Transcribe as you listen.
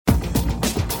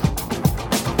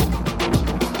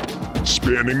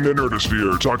Spanning the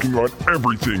nerdosphere, talking about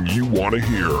everything you want to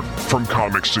hear. From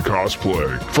comics to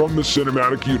cosplay, from the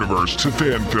cinematic universe to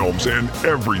fan films and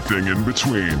everything in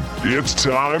between. It's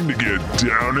time to get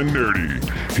down and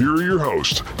nerdy. Here are your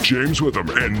hosts, James Witham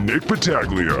and Nick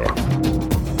Battaglia.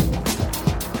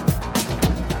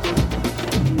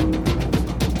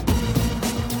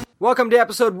 Welcome to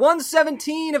episode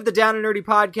 117 of the Down and Nerdy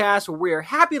podcast, where we are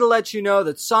happy to let you know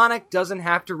that Sonic doesn't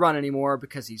have to run anymore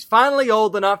because he's finally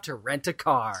old enough to rent a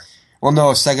car. Well, no,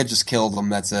 Sega just killed him,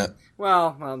 that's it.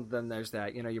 Well, then there's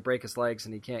that. You know, you break his legs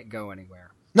and he can't go anywhere.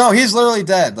 No, he's literally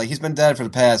dead. Like, he's been dead for the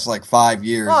past, 5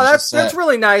 years. Oh, that's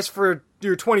really nice for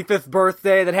your 25th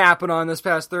birthday that happened on this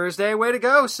past Thursday. Way to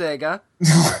go, Sega.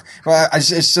 Well,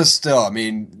 it's just still, I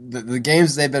mean, the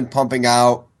games they've been pumping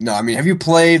out. No, I mean, have you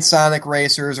played Sonic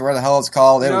Racers or what the hell it's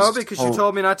called? No, because you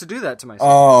told me not to do that to myself.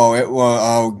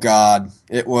 Oh, God.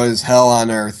 It was hell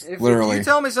on earth, literally. If you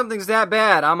tell me something's that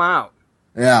bad, I'm out.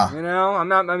 Yeah. You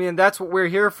know, that's what we're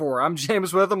here for. I'm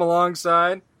James Witham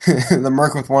alongside the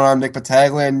Merc with one arm, Nick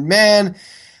Battaglia. And man,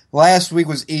 last week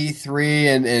was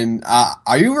E3, and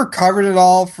are you recovered at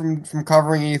all from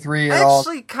covering E3 at all? I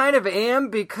actually kind of am,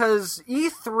 because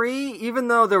E3, even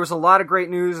though there was a lot of great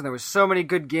news and there was so many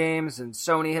good games and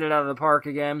Sony hit it out of the park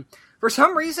again, for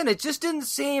some reason it just didn't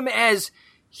seem as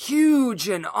huge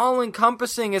and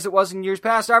all-encompassing as it was in years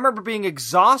past. I remember being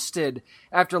exhausted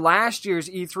after last year's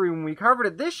E3 when we covered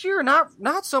it. This year, not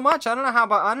so much. I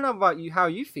don't know about you, how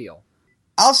you feel.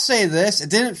 I'll say this: it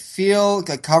didn't feel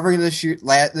like covering this year.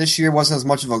 This year wasn't as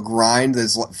much of a grind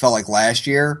as it felt like last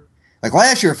year. Like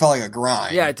last year, it felt like a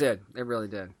grind. Yeah, it did. It really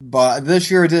did. But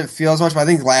this year, it didn't feel as much. But I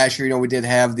think last year, we did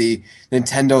have the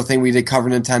Nintendo thing. We did cover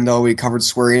Nintendo. We covered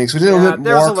Square Enix. We did a little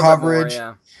bit more coverage.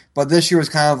 Yeah. But this year was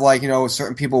kind of like,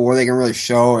 certain people where they can really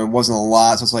show, and it wasn't a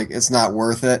lot, so it's like, it's not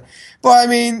worth it. But, I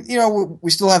mean, we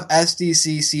still have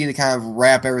SDCC to kind of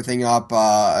wrap everything up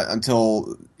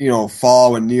until,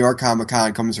 fall when New York Comic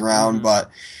Con comes around. Mm-hmm.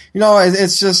 But,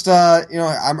 it's just,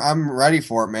 I'm ready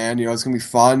for it, man. It's going to be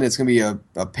fun. It's going to be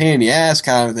a pain in the ass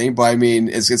kind of thing, but, I mean,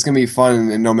 it's going to be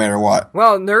fun and no matter what.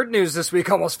 Well, Nerd News this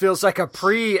week almost feels like a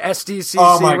pre-SDCC.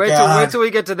 Oh, my God. Wait till we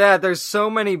get to that. There's so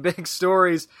many big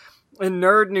stories in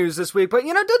Nerd News this week, but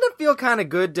doesn't it feel kind of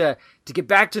good to get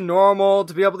back to normal,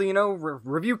 to be able to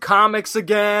review comics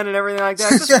again and everything like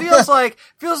that? It just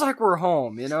feels like we're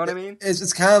home. You know what I mean?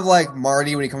 It's kind of like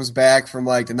Marty when he comes back from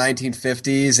the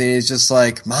 1950s, and he's just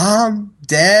like, "Mom,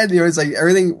 Dad," it's like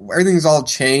everything's all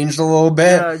changed a little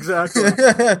bit. Yeah, exactly.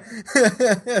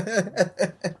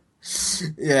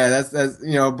 Yeah, that's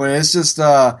but it's just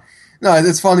no,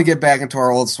 it's fun to get back into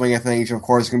our old swing of things. Of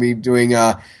course, going to be doing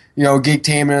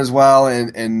Geektainment as well,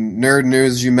 and Nerd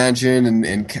News, as you mentioned,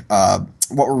 and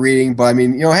what we're reading. But, I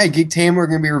mean, hey, Geektainment, we're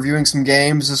going to be reviewing some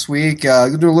games this week.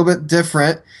 Going to do a little bit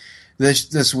different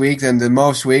this week than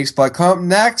most weeks. But come up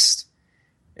next,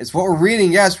 it's what we're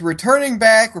reading. Yes, we're returning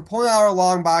back. We're pulling out our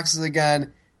long boxes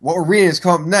again. What we're reading is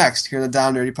come up next here in the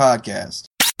Down Nerdy Podcast.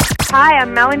 Hi,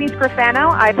 I'm Melanie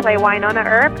Scrofano. I play Winona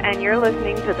Earp, and you're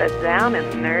listening to the Down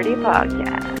and Nerdy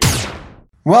Podcast.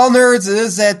 Well, nerds, it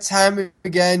is that time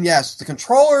again. Yes, the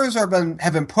controllers have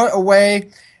been put away,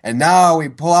 and now we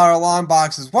pull out our long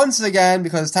boxes once again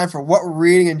because it's time for what we're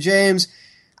reading. And James,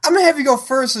 I'm gonna have you go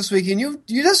first this week. And you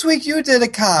this week you did a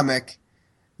comic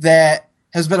that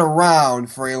has been around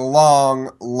for a long,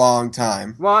 long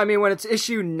time. Well, I mean, when it's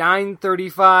issue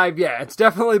 935, yeah, it's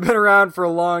definitely been around for a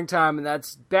long time, and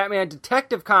that's Batman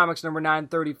Detective Comics number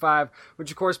 935,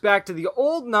 which, of course, back to the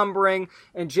old numbering,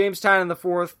 and James Tynion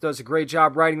IV does a great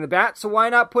job writing the Bat, so why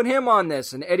not put him on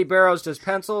this? And Eddie Barrows does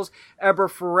pencils, Eber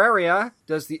Ferreira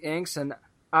does the inks, and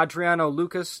Adriano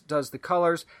Lucas does the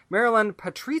colors. Marilyn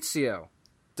Patrizio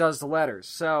does the letters.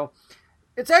 So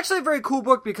it's actually a very cool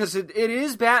book because it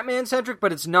is Batman-centric,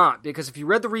 but it's not. Because if you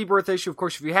read the Rebirth issue, of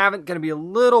course, if you haven't, going to be a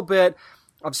little bit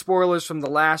of spoilers from the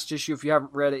last issue if you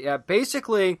haven't read it yet.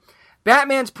 Basically,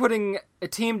 Batman's putting a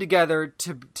team together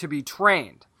to be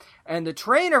trained. And the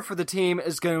trainer for the team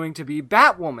is going to be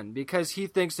Batwoman because he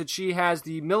thinks that she has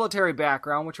the military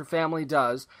background, which her family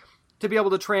does, to be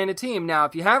able to train a team. Now,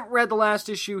 if you haven't read the last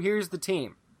issue, here's the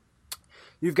team.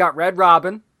 You've got Red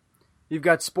Robin. You've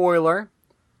got Spoiler.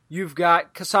 You've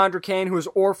got Cassandra Cain, who is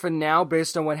orphaned now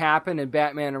based on what happened in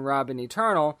Batman and Robin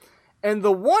Eternal. And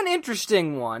the one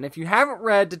interesting one, if you haven't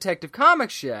read Detective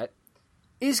Comics yet,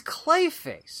 is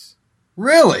Clayface.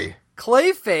 Really?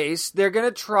 Clayface, they're going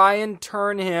to try and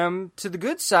turn him to the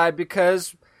good side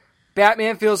because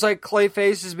Batman feels like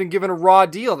Clayface has been given a raw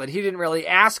deal, that he didn't really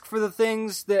ask for the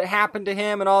things that happened to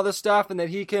him and all this stuff, and that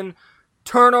he can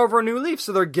turn over a new leaf,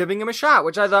 so they're giving him a shot,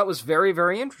 which I thought was very,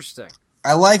 very interesting.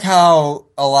 I like how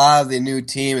a lot of the new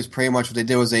team is pretty much what they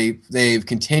did was they've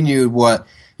continued what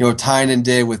Tynan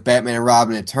did with Batman and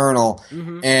Robin Eternal,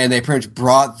 and they pretty much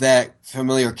brought that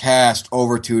familiar cast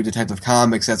over to Detective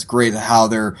Comics. That's great how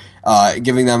they're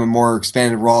giving them a more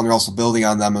expanded role, and they're also building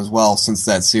on them as well since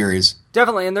that series.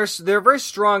 Definitely, and they're very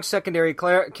strong secondary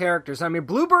characters. I mean,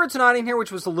 Bluebird's not in here,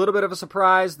 which was a little bit of a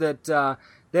surprise that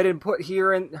they didn't put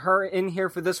her in here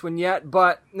for this one yet.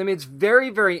 But I mean, it's very,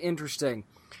 very interesting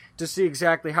to see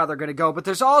exactly how they're going to go. But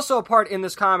there's also a part in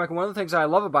this comic, and one of the things I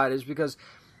love about it is because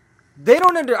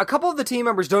a couple of the team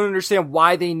members don't understand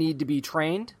why they need to be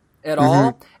trained at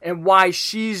all, and why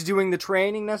she's doing the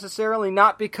training necessarily.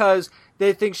 Not because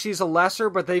they think she's a lesser,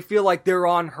 but they feel like they're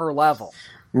on her level.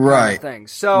 Right. Thing.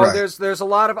 So there's a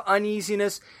lot of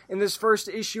uneasiness in this first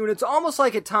issue, and it's almost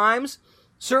like at times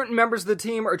certain members of the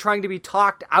team are trying to be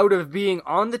talked out of being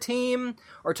on the team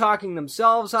or talking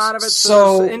themselves out of it.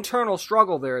 So there's an internal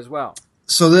struggle there as well.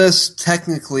 So this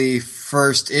technically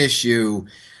first issue,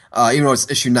 even though it's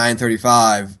issue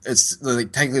 935, it's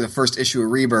technically the first issue of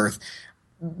Rebirth.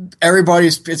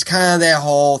 It's kind of that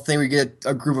whole thing. We get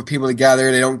a group of people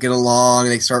together, they don't get along,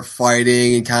 and they start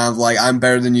fighting, and kind of like, I'm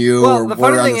better than you, or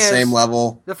we're on the same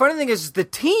level. The funny thing is, the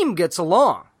team gets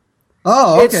along.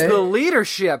 Oh, okay. It's the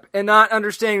leadership and not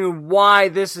understanding why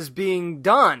this is being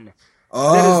done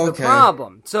that is the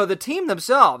problem. So the team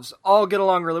themselves all get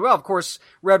along really well. Of course,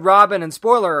 Red Robin and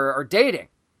Spoiler are dating.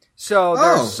 So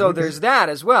there's that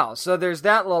as well. So there's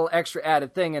that little extra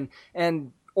added thing,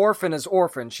 and Orphan is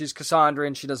Orphan. She's Cassandra,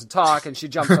 and she doesn't talk, and she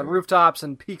jumps on rooftops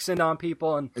and peeks in on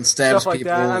people and stabs stuff like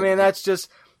people. that. I mean, that's just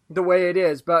the way it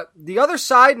is. But the other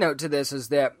side note to this is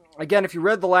that, again, if you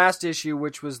read the last issue,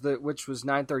 which was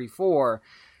 934,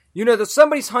 you know that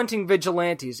somebody's hunting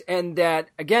vigilantes, and that,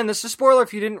 again, this is a spoiler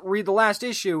if you didn't read the last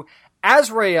issue,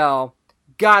 Azrael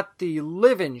got the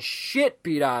living shit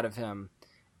beat out of him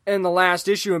in the last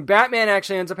issue, and Batman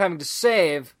actually ends up having to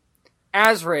save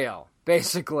Azrael,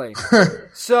 basically.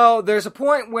 So there's a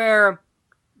point where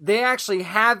they actually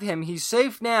have him. He's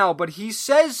safe now, but he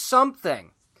says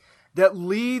something that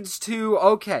leads to,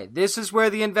 okay, this is where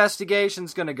the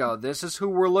investigation's going to go. This is who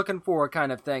we're looking for,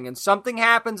 kind of thing. And something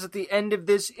happens at the end of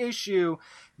this issue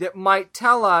that might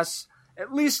tell us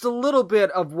at least a little bit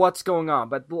of what's going on.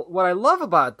 But what I love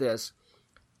about this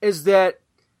is that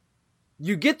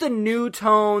you get the new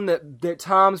tone that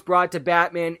Tom's brought to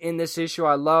Batman in this issue.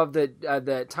 I love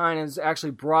that Tynan's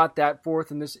actually brought that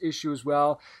forth in this issue as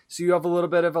well. So you have a little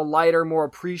bit of a lighter, more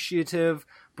appreciative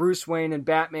Bruce Wayne and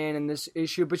Batman in this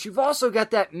issue. But you've also got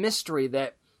that mystery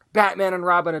that Batman and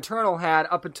Robin Eternal had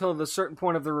up until the certain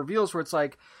point of the reveals where it's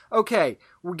like, okay,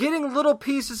 we're getting little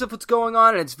pieces of what's going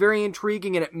on, and it's very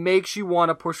intriguing, and it makes you want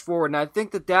to push forward. And I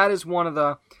think that is one of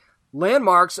the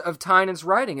landmarks of Tynan's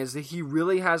writing, is that he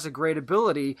really has a great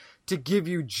ability to give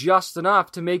you just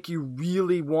enough to make you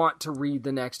really want to read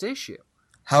the next issue.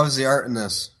 How is the art in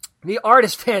this? The art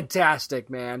is fantastic,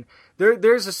 man.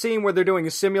 There's a scene where they're doing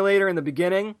a simulator in the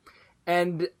beginning,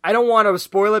 and I don't want to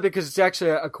spoil it because it's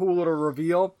actually a cool little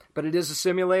reveal, but it is a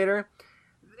simulator.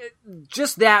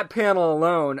 Just that panel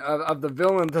alone of the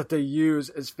villain that they use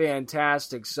is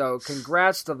fantastic. So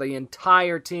congrats to the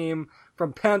entire team,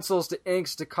 from pencils to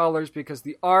inks to colors, because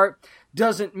the art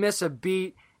doesn't miss a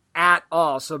beat at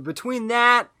all. So between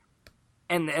that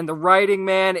and the writing,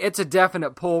 man, it's a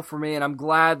definite pull for me, and I'm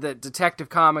glad that Detective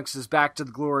Comics is back to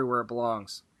the glory where it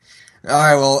belongs. All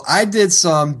right, well, I did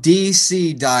some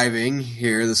DC diving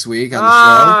here this week on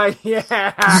the show.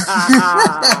 Yeah.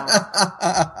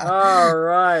 All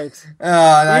right.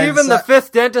 Even the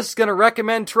fifth dentist is going to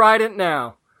recommend Trident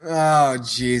now. Oh,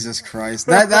 Jesus Christ.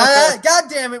 God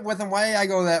damn it with him. Why did I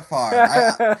go that far?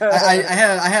 I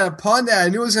had a pun that I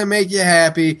knew was going to make you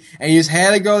happy, and you just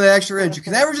had to go the extra inch. You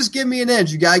can never just give me an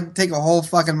inch. You got to take a whole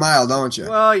fucking mile, don't you?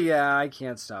 Well, yeah, I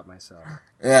can't stop myself.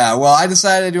 Yeah, well, I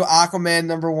decided to do Aquaman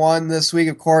 #1 this week,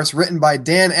 of course, written by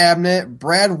Dan Abnett.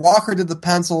 Brad Walker did the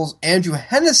pencils, Andrew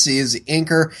Hennessy is the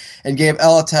inker, and Gabe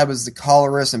Elateb is the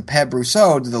colorist, and Pat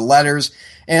Brousseau did the letters.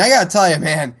 And I gotta tell you,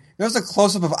 man, there's a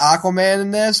close-up of Aquaman in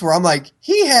this where I'm like,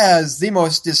 he has the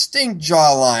most distinct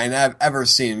jawline I've ever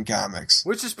seen in comics.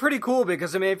 Which is pretty cool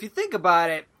because, I mean, if you think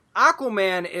about it,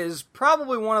 Aquaman is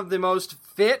probably one of the most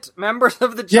fit members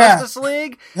of the Justice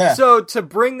League. Yeah. So to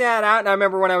bring that out, and I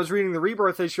remember when I was reading the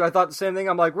Rebirth issue, I thought the same thing.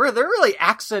 I'm like, they're really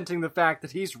accenting the fact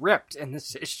that he's ripped in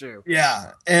this issue.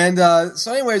 Yeah. And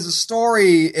so anyways, the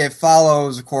story, it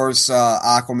follows, of course,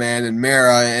 Aquaman and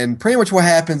Mera, and pretty much what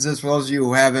happens is, for those of you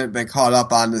who haven't been caught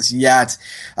up on this yet,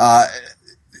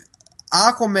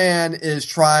 Aquaman is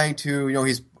trying to,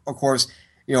 he's, of course,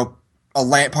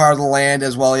 part of the land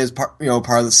as well as part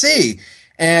of the sea.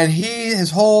 And his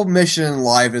whole mission in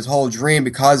life, his whole dream,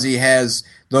 because he has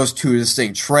those two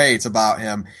distinct traits about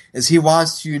him, is he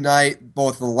wants to unite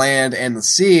both the land and the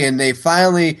sea. And they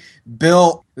finally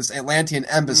built this Atlantean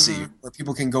embassy where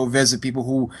people can go visit, people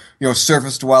who,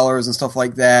 surface dwellers and stuff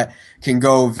like that can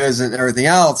go visit and everything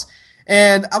else.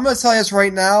 And I'm going to tell you this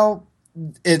right now.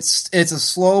 It's a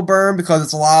slow burn because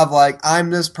it's a lot of like, I'm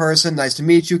this person, nice to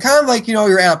meet you. Kind of like,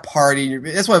 you're at a party.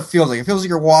 That's what it feels like. It feels like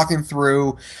you're walking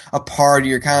through a party.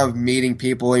 You're kind of meeting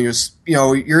people, and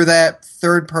you're that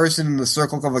third person in the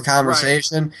circle of a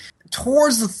conversation. Right.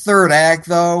 Towards the third act,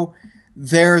 though,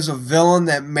 there's a villain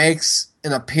that makes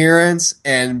an appearance,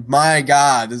 and my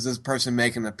God, does this person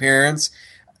make an appearance.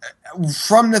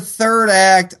 From the third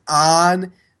act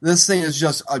on, this thing is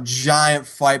just a giant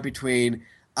fight between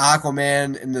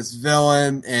Aquaman and this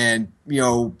villain, and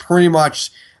pretty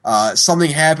much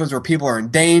something happens where people are in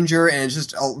danger, and it's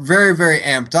just very, very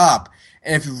amped up.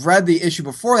 And if you've read the issue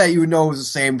before that, you would know it was the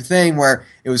same thing, where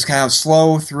it was kind of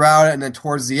slow throughout it, and then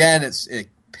towards the end, it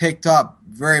picked up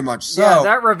very much so. Yeah,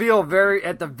 that reveal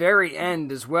at the very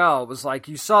end as well. It was like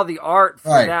you saw the art for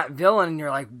that villain, and you're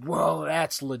like, whoa,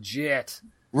 that's legit.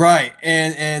 Right,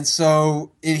 and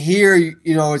so in here,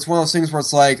 it's one of those things where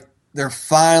it's like they're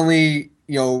finally.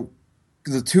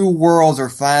 The two worlds are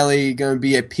finally going to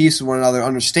be at peace with one another,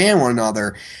 understand one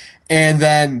another. And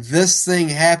then this thing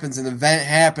happens, an event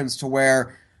happens to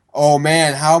where, oh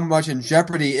man, how much in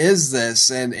jeopardy is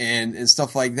this? And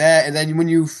stuff like that. And then when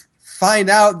you find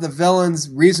out the villain's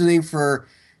reasoning for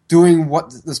doing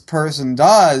what this person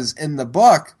does in the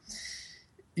book,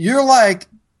 you're like,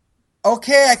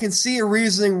 okay, I can see a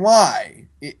reasoning why.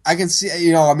 I can see,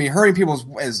 hurting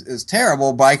people is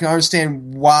terrible, but I can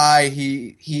understand why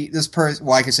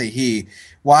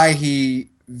why he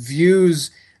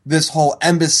views this whole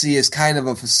embassy as kind of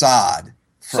a facade.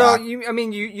 So,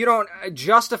 you don't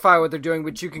justify what they're doing,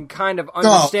 but you can kind of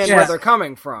understand where they're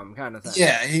coming from, kind of thing.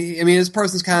 Yeah, this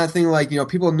person's kind of thing like,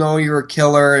 people know you're a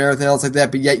killer and everything else like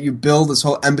that, but yet you build this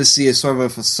whole embassy as sort of a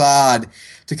facade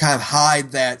to kind of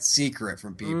hide that secret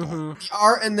from people. Mm-hmm. The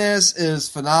art in this is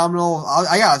phenomenal.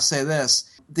 I gotta say this.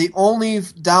 The only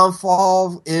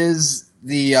downfall is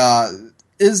the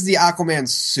Aquaman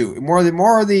suit. More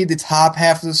the top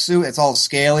half of the suit. It's all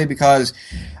scaly because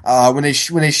when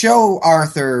they show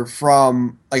Arthur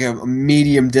from like a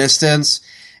medium distance,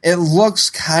 it looks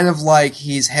kind of like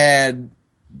he's had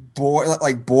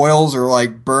boils or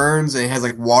like burns, and he has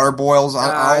like water boils on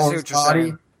all his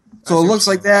body. So it looks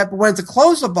like that, but when it's a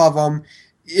close up of him,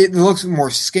 it looks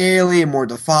more scaly and more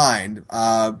defined.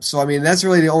 So that's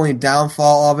really the only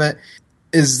downfall of it,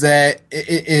 is that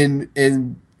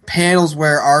in panels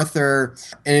where Arthur,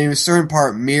 and in a certain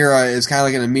part Mira, is kind of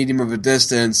like in a medium of a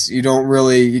distance, you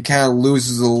kind of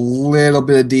loses a little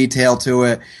bit of detail to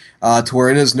it, to where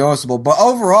it is noticeable. But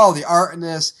overall, the art in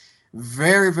this,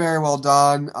 very, very well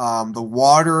done. The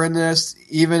water in this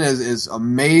even is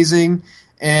amazing.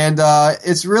 And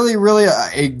it's really, really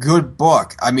a good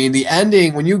book. The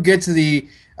ending, when you get to the,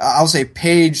 I'll say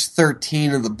page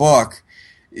 13 of the book,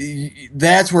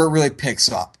 that's where it really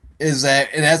picks up. And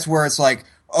that's where it's like,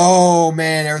 oh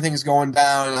man, everything's going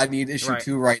down, and I need issue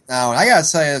 2 right now. And I gotta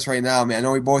tell you this right now, man. I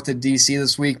know we both did DC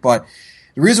this week, but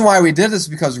the reason why we did this is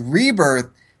because Rebirth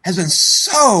has been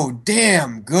so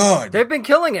damn good. They've been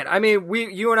killing it.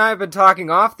 You and I have been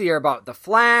talking off the air about The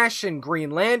Flash and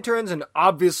Green Lanterns, and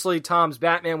obviously Tom's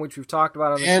Batman, which we've talked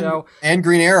about on the show. And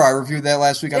Green Arrow. I reviewed that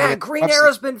last week. Yeah, Green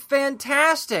Arrow's been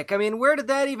fantastic. Where did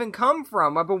that even come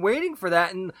from? I've been waiting for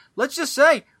that, and let's just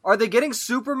say, are they getting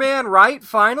Superman right,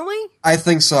 finally? I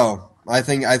think so. I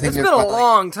think it's been a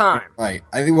long time. Right.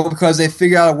 I think, because they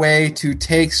figured out a way to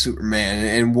take Superman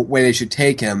and what way they should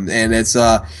take him, and it's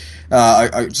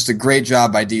just a great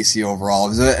job by DC overall.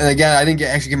 And again, I didn't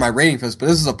actually get my rating for this, but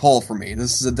this is a pull for me.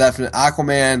 This is a definite.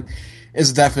 Aquaman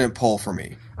is a definite pull for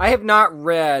me. I have not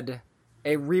read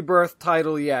a Rebirth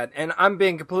title yet, and I'm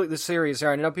being completely serious here.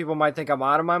 I know people might think I'm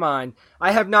out of my mind.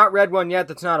 I have not read one yet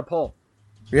that's not a pull.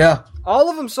 Yeah, all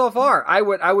of them so far. I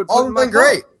would. All of them been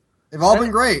great. They've all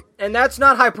been great, and that's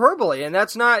not hyperbole, and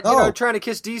that's not trying to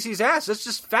kiss DC's ass. It's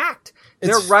just fact.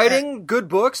 They're writing good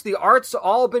books. The art's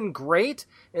all been great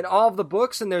in all of the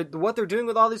books, and what they're doing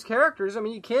with all these characters.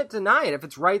 You can't deny it if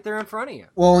it's right there in front of you.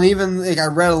 Well, and even I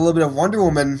read a little bit of Wonder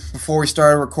Woman before we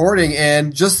started recording,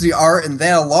 and just the art and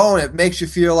that alone, it makes you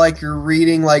feel like you're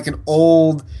reading like an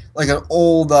old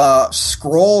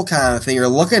scroll kind of thing. You're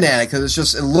looking at it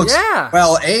because it looks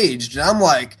well aged, and I'm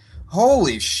like,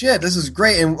 holy shit, this is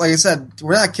great. And like I said,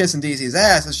 we're not kissing DC's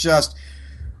ass. It's just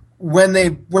when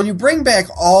you bring back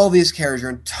all these characters, your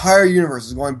entire universe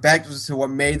is going back to what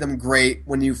made them great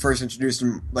when you first introduced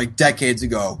them like decades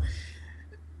ago.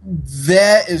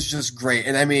 That is just great.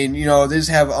 And I mean, you know, they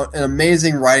just have an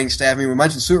amazing writing staff. I mean, we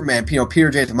mentioned Superman. You know, Peter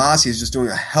J. Tomasi is just doing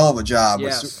a hell of a job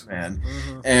with Superman.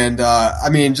 Mm-hmm. And, I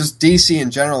mean, just DC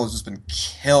in general has just been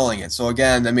killing it. So,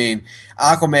 again, I mean,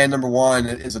 Aquaman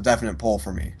 #1 is a definite pull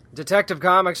for me. Detective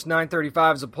Comics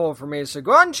 935 is a pull for me. So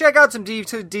go out and check out some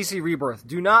DC Rebirth.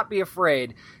 Do not be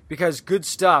afraid, because good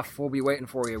stuff will be waiting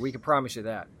for you. We can promise you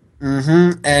that.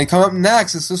 Mm-hmm. And coming up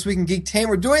next is This Week in Geektainment.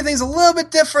 We're doing things a little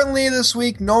bit differently this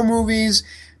week. No movies,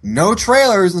 no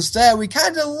trailers. Instead, we kind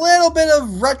of did a little bit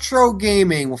of retro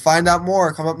gaming. We'll find out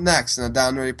more coming up next in the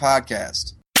Down Nerdy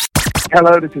Podcast.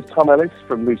 Hello, this is Tom Ellis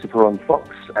from Lucifer on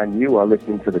Fox, and you are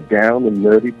listening to the Down and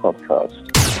Nerdy Podcast.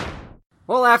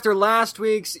 Well, after last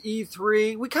week's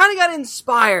E3, we kind of got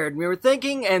inspired. We were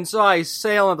thinking, and saw a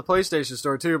sale at the PlayStation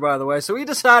Store too, by the way, so we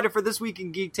decided for This Week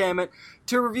in Geektainment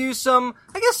to review some,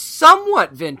 I guess,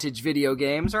 somewhat vintage video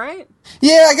games, right?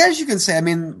 Yeah, I guess you can say. I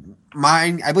mean,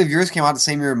 mine, I believe yours came out the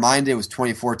same year mine did. It was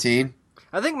 2014.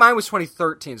 I think mine was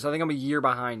 2013, so I think I'm a year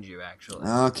behind you, actually.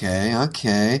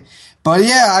 Okay. But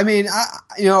yeah, I mean,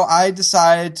 I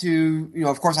decided to,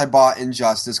 of course I bought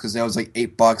Injustice because that was like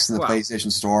 $8 in the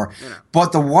PlayStation Store.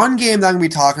 But the one game that I'm going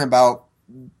to be talking about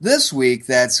this week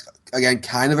that's, again,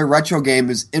 kind of a retro game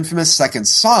is Infamous Second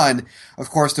Son. Of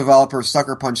course, developer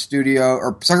Sucker Punch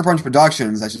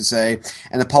Productions, I should say,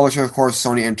 and the publisher, of course,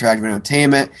 Sony Interactive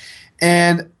Entertainment.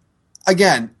 And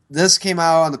again, this came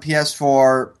out on the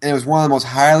PS4, and it was one of the most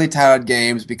highly touted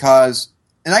games because,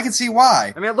 and I can see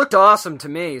why. I mean, it looked awesome to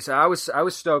me, so I was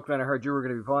stoked when I heard you were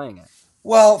going to be playing it.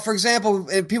 Well, for example,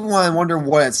 if people want to wonder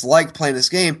what it's like playing this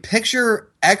game, picture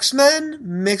X-Men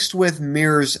mixed with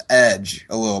Mirror's Edge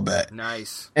a little bit.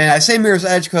 Nice. And I say Mirror's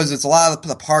Edge because it's a lot of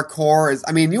the parkour.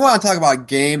 I mean, you want to talk about a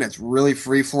game that's really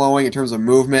free-flowing in terms of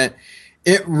movement.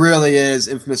 It really is.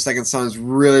 Infamous Second Son is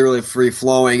really, really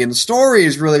free-flowing, and the story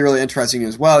is really, really interesting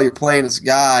as well. You're playing this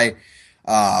guy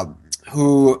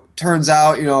who turns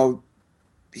out,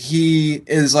 he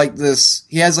has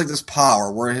this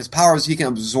power, where his power is he can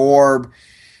absorb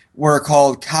what are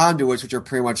called conduits, which are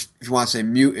pretty much, if you want to say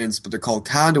mutants, but they're called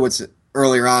conduits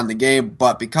earlier on in the game.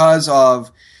 But because of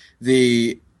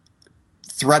the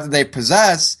threat that they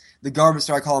possess, the government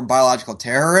started calling them biological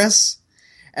terrorists.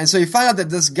 And so you find out that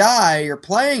this guy you're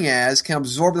playing as can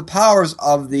absorb the powers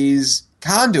of these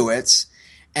conduits,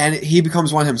 and he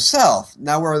becomes one himself.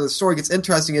 Now, where the story gets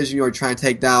interesting is, you're trying to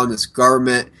take down this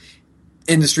government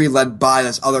industry led by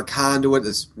this other conduit,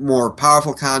 this more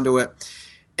powerful conduit.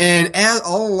 And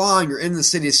all along, you're in the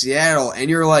city of Seattle, and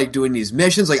you're, doing these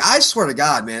missions. I swear to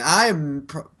God, man,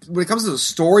 when it comes to the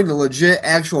story and the legit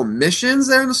actual missions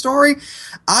there in the story,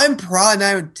 I'm probably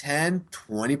not even 10,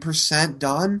 20%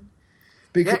 done.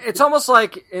 Yeah, it's almost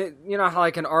like, how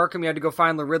like in Arkham you had to go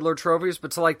find the Riddler trophies,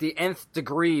 but to the nth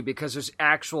degree, because there's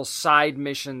actual side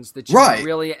missions that you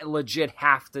really legit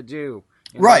have to do.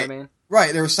 You know what I mean?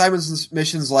 Right. There are side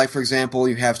missions like, for example,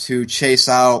 you have to chase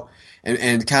out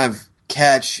and kind of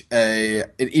catch in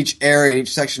each area, in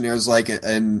each section, there's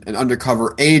an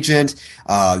undercover agent.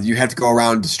 You have to go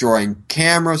around destroying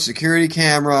cameras, security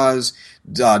cameras,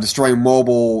 destroying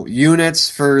mobile units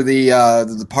for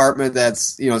the department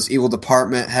that's, this evil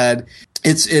department head.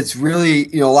 It's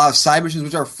really, a lot of side missions,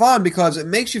 which are fun because it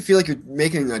makes you feel like you're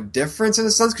making a difference in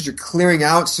a sense, because you're clearing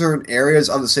out certain areas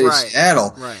of the city of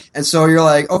Seattle. Right. And so you're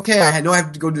like, okay, I know I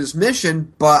have to go do this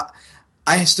mission, but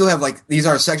I still have, these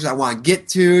are sections I want to get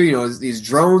to. These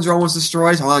drones are almost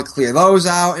destroyed, so I want to clear those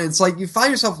out. And it's you find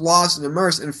yourself lost and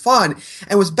immersed and fun.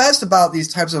 And what's best about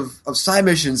these types of side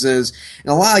missions is,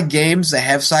 in a lot of games that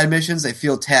have side missions, they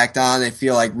feel tacked on, they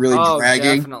feel really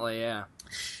dragging. Definitely, yeah.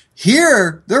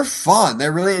 Here, they're fun.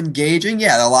 They're really engaging.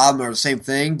 Yeah, a lot of them are the same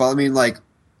thing, but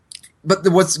but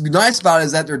what's nice about it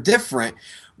is that they're different,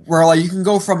 where you can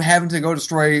go from having to go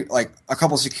destroy a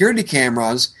couple security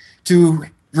cameras to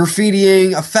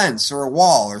graffitiing a fence or a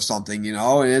wall or something,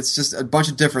 and it's just a bunch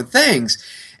of different things.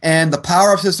 And the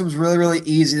power-up system is really, really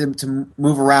easy to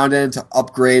move around in, to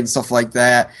upgrade and stuff like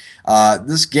that.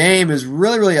 This game is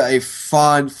really, really a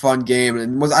fun game.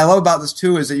 And what I love about this,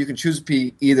 too, is that you can choose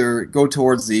to either go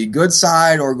towards the good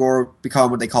side or become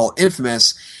what they call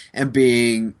infamous and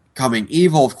becoming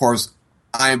evil. Of course,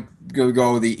 I'm going to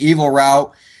go the evil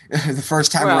route the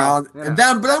first time around. Yeah. But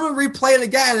I'm going to replay it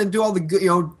again and do all the good,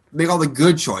 make all the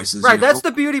good choices. Right, that's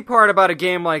the beauty part about a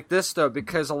game like this, though,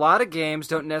 because a lot of games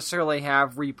don't necessarily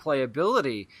have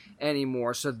replayability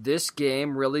anymore, so this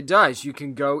game really does. You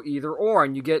can go either or,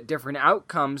 and you get different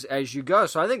outcomes as you go,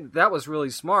 so I think that was really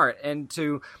smart. And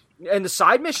the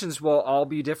side missions will all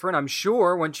be different, I'm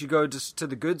sure, once you go to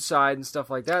the good side and stuff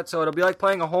like that, so it'll be like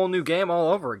playing a whole new game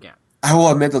all over again. I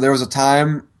will admit, though, there was a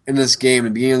time in this game, at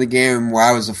the beginning of the game, where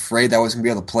I was afraid that I wasn't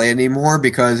going to be able to play anymore,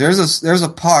 because there's a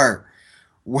part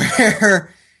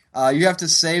where you have to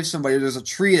save somebody. There's a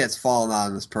tree that's fallen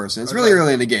on this person. It's really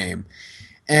early in the game.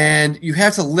 And you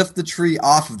have to lift the tree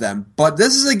off of them. But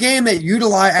this is a game that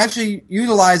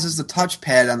utilizes the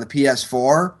touchpad on the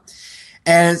PS4.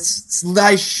 And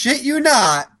I shit you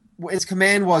not, its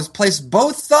command was place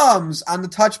both thumbs on the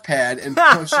touchpad and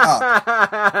push up.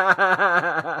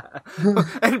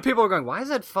 And people are going, why is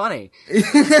that funny?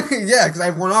 Yeah, because I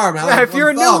have one arm. If you're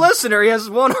a new listener, he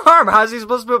has one arm. How's he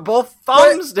supposed to put both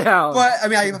thumbs down? But I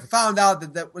mean, I found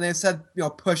out that when they said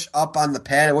push up on the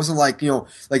pad, it wasn't like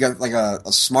like a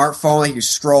smartphone like you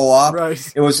scroll up.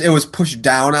 Right. It was pushed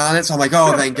down on it. So I'm like,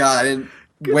 oh, thank God, I didn't.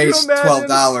 Waste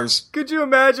 $12. Could you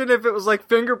imagine if it was like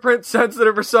fingerprint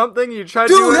sensitive or something? You try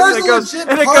to do it and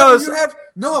it goes.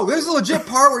 There's a legit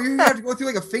part where you have to go through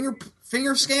like a finger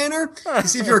scanner to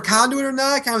see if you're a conduit or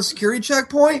not, kind of a security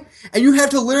checkpoint, and you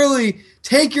have to literally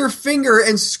take your finger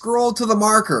and scroll to the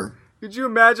marker. Could you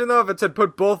imagine though if it said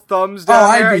put both thumbs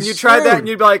down there and you tried that and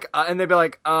you'd be like, and they'd be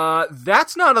like,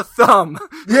 that's not a thumb.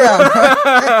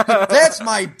 Yeah, that's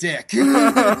my dick. It's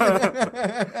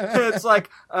like,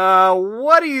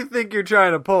 what do you think you're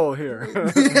trying to pull here?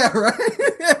 Yeah, right.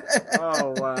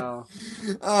 Oh wow.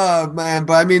 Oh man,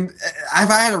 but I mean, if I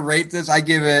had to rate this, I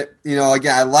give it.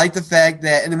 Again, I like the fact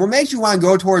that, and what makes you want to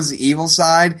go towards the evil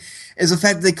side is the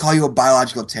fact that they call you a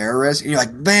biological terrorist, and you're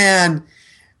like, man.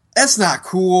 That's not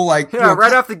cool. Like,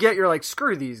 right off the get, you're like,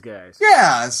 screw these guys.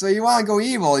 Yeah, so you want to go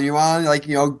evil. You want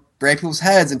to, break people's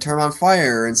heads and turn them on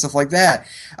fire and stuff like that.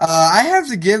 I have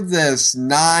to give this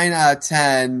 9 out of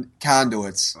 10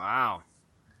 conduits. Wow.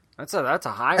 That's a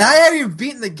high one. And I haven't even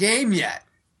beaten the game yet.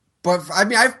 But, I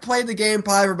mean, I've played the game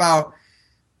probably for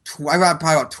I've got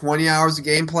probably about 20 hours of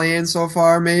gameplay in so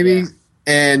far, maybe. Yeah.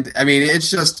 And, I mean, it's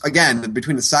just, again,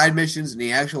 between the side missions and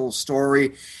the actual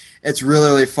story, it's really,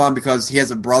 really fun because he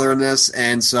has a brother in this,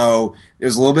 and so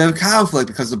there's a little bit of conflict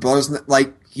because the brother's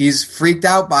he's freaked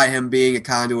out by him being a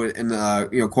conduit and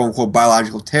quote unquote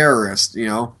biological terrorist.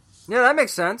 Yeah, that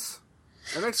makes sense.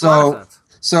 That makes a lot of sense.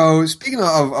 So speaking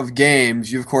of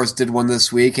games, you of course did one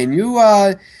this week, and you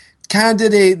kind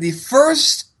of did the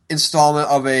first installment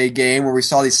of a game where we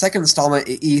saw the second installment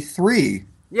at E3.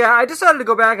 Yeah, I decided to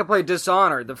go back and play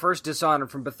Dishonored, the first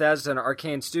Dishonored from Bethesda and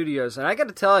Arcane Studios, and I got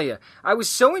to tell you, I was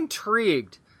so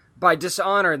intrigued by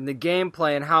Dishonored and the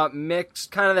gameplay and how it mixed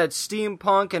kind of that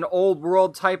steampunk and old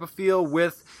world type of feel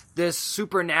with this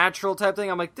supernatural type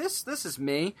thing. I'm like, this is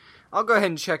me. I'll go ahead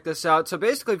and check this out. So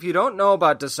basically, if you don't know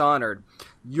about Dishonored,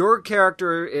 your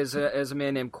character is a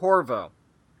man named Corvo,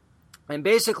 and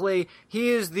basically, he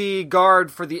is the guard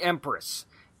for the Empress.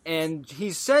 And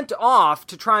he's sent off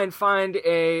to try and find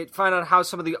out how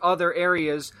some of the other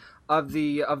areas of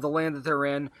the land that they're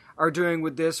in are doing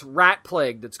with this rat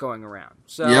plague that's going around.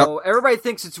 So Everybody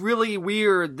thinks it's really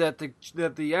weird that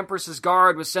the Empress's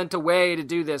guard was sent away to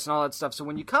do this and all that stuff. So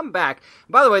when you come back,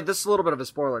 by the way, this is a little bit of a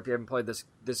spoiler if you haven't played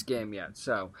this game yet.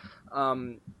 So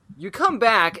you come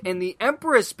back and the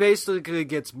Empress basically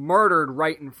gets murdered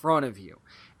right in front of you.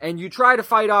 And you try to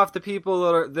fight off the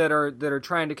people that are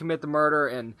trying to commit the murder,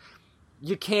 and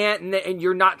you can't, and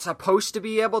you're not supposed to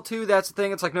be able to. That's the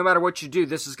thing. It's like no matter what you do,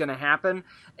 this is going to happen.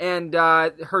 And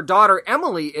her daughter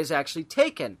Emily is actually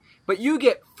taken, but you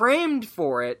get framed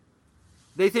for it.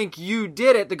 They think you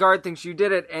did it. The guard thinks you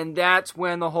did it, and that's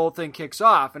when the whole thing kicks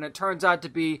off. And it turns out to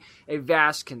be a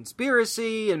vast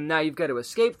conspiracy, and now you've got to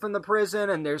escape from the prison,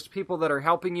 and there's people that are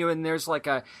helping you, and there's like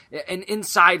an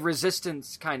inside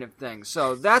resistance kind of thing.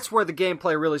 So that's where the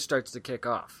gameplay really starts to kick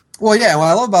off. Well, yeah, what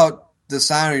I love about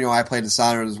Dishonored, I played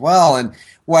Dishonored as well, and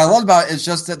what I love about it is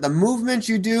just that the movements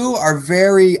you do are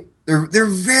very... They're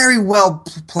very well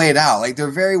played out. Like they're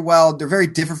very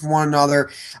different from one another.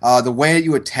 The way that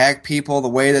you attack people, the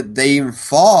way that they even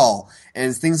fall,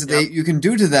 and things that you can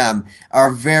do to them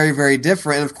are very, very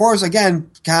different. And of course,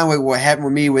 again, kind of like what happened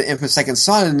with me with Infamous Second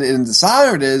Son in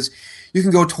Dishonored is you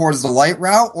can go towards the light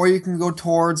route or you can go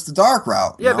towards the dark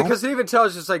route. Yeah, because it even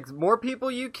tells you, it's like, the more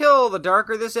people you kill, the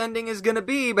darker this ending is going to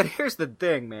be. But here's the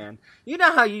thing, man. You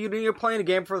know how you're playing a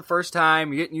game for the first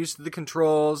time, you're getting used to the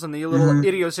controls and the little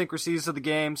idiosyncrasies of the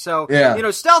game. So,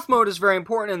 stealth mode is very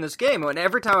important in this game. And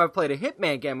every time I've played a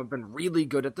Hitman game, I've been really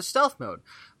good at the stealth mode.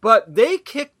 But they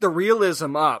kicked the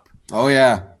realism up. Oh,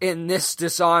 yeah. In this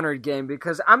Dishonored game,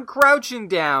 because I'm crouching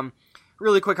down.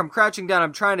 Really quick, I'm crouching down,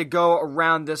 I'm trying to go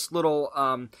around this little,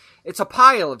 it's a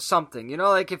pile of something,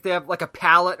 like if they have like a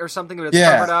pallet or something that's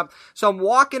covered up. So I'm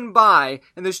walking by,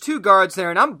 and there's two guards there,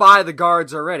 and I'm by the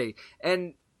guards already.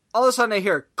 And all of a sudden I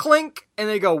hear clink, and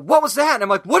they go, what was that? And I'm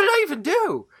like, what did I even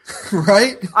do?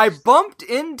 Right? I bumped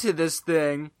into this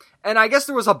thing, and I guess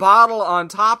there was a bottle on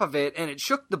top of it, and it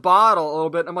shook the bottle a little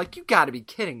bit, and I'm like, you gotta be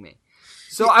kidding me.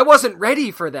 So I wasn't ready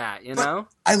for that, you know?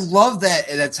 I love that.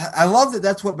 I love that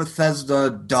that's what Bethesda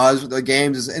does with the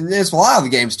games, and there's a lot of the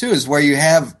games too, is where you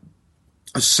have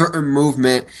a certain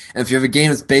movement, and if you have a game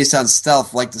that's based on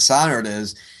stealth, like Dishonored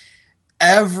is,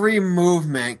 every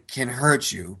movement can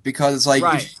hurt you, because it's like,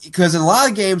 because in a lot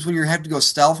of games when you have to go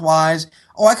stealth-wise,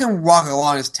 I can walk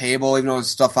along this table even though there's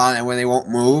stuff on it and when they won't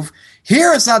move.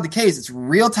 Here, it's not the case. It's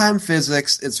real-time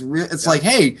physics. It's like,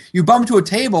 hey, you bump to a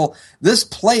table, this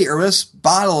plate or this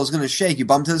bottle is going to shake. You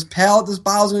bump to this pallet, this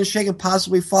bottle is going to shake and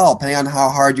possibly fall, depending on how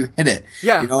hard you hit it.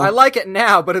 Yeah, I like it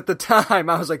now, but at the time,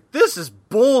 I was like, this is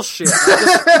bullshit.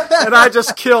 And I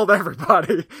just killed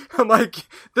everybody. I'm like,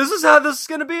 this is how this is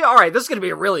going to be? All right, this is going to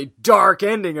be a really dark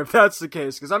ending if that's the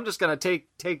case, because I'm just going to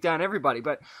take down everybody.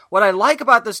 But what I like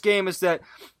about this game is that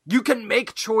you can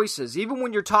make choices. Even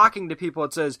when you're talking to people,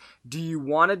 it says, do you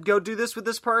want to go do this with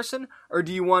this person? Or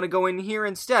do you want to go in here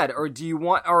instead? Or do you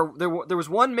want, or there was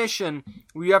one mission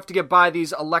where you have to get by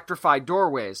these electrified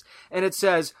doorways. And it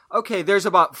says, okay, there's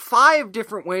about 5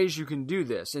 different ways you can do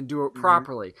this and do it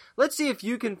properly. Let's see if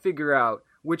you can figure out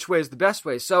which way is the best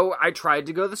way. So I tried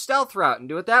to go the stealth route and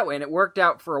do it that way. And it worked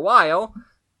out for a while.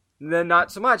 Then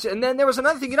not so much. And then there was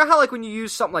another thing. You know how like when you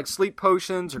use something like sleep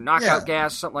potions or knockout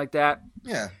gas, something like that?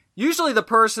 Yeah. Usually the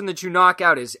person that you knock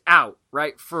out is out,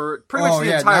 right? For pretty much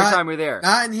the entire time we're there.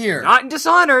 Not in here. Not in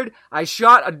Dishonored. I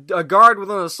shot a guard with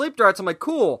one of the sleep darts. I'm like,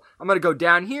 cool. I'm going to go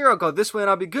down here. I'll go this way and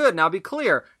I'll be good and I'll be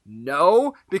clear.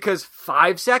 No, because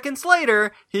 5 seconds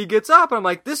later, he gets up and I'm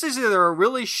like, this is either a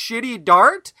really shitty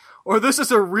dart or this is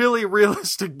a really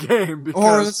realistic game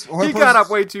because he got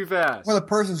up way too fast. Or the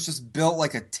person's just built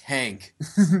like a tank.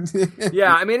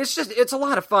 Yeah, I mean, it's a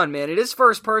lot of fun, man. It is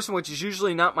first person, which is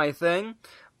usually not my thing.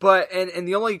 But, and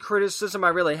the only criticism I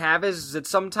really have is that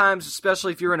sometimes,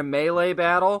 especially if you're in a melee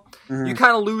battle, you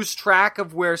kind of lose track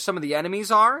of where some of the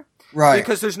enemies are. Right.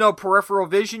 Because there's no peripheral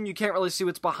vision. You can't really see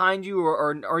what's behind you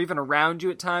or even around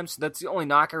you at times. So that's the only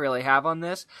knock I really have on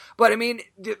this. But, I mean,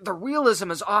 the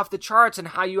realism is off the charts and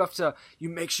how you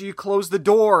make sure you close the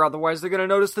door. Otherwise, they're going to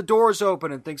notice the door's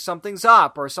open and think something's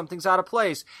up or something's out of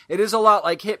place. It is a lot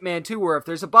like Hitman 2, where if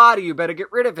there's a body, you better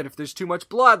get rid of it. If there's too much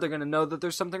blood, they're going to know that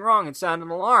there's something wrong and sound an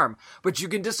alarm. But you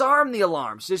can disarm the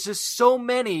alarms. There's just so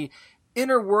many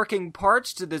inner working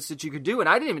parts to this that you could do, and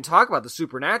I didn't even talk about the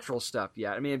supernatural stuff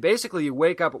yet. I mean, basically you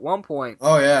wake up at one point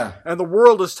and the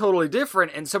world is totally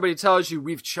different, and somebody tells you,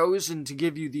 we've chosen to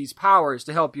give you these powers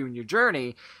to help you in your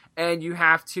journey, and you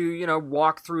have to,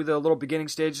 walk through the little beginning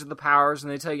stages of the powers, and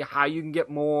they tell you how you can get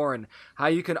more and how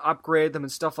you can upgrade them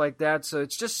and stuff like that. So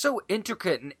it's just so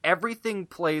intricate, and everything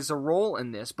plays a role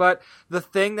in this. But the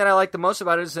thing that I like the most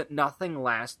about it is that nothing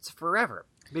lasts forever,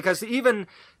 because even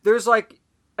there's like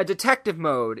a detective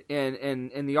mode in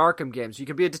the Arkham games. You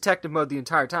can be a detective mode the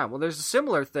entire time. Well, there's a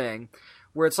similar thing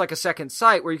where it's like a second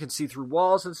sight where you can see through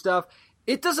walls and stuff.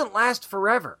 It doesn't last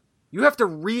forever. You have to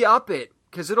re-up it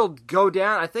because it'll go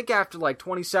down. I think after like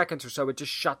 20 seconds or so, it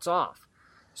just shuts off.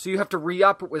 So you have to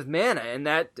re-up it with mana, and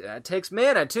that takes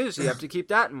mana too, so you have to keep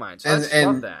that in mind. So I just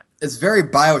love that. It's very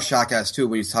Bioshock-esque too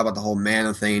when you talk about the whole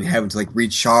mana thing and having to like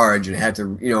recharge and have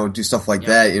to, do stuff like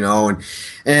that,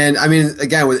 And I mean,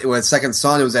 again, with Second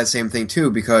Son, it was that same thing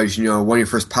too, because, one of your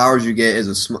first powers you get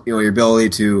is your ability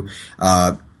to,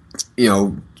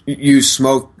 use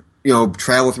smoke,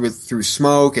 travel through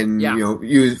smoke and,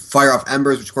 you fire off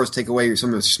embers, which of course take away some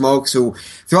of the smoke. So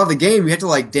throughout the game, you have to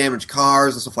like damage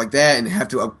cars and stuff like that and have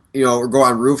to, or go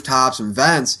on rooftops and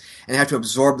vents and have to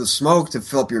absorb the smoke to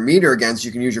fill up your meter again so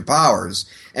you can use your powers.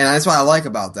 And that's what I like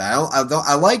about that.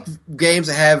 I like games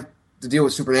that have to deal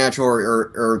with supernatural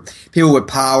or people with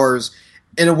powers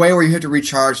in a way where you have to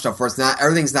recharge stuff, where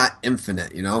everything's not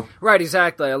infinite, Right,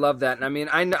 exactly. I love that. And I mean,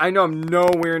 I know I'm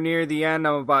nowhere near the end.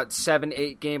 I'm about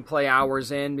 7-8 gameplay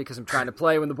hours in because I'm trying to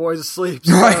play when the boy's asleep.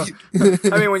 So, right.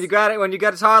 I mean, when you got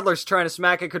a toddler trying to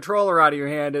smack a controller out of your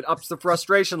hand, it ups the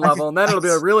frustration level, and then it'll be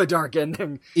a really dark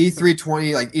ending. E3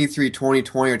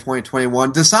 2020 or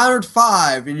 2021, Dishonored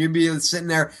 5, and you'd be sitting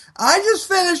there, I just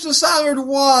finished Dishonored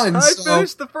 1! I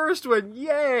finished the first one,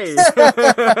 yay!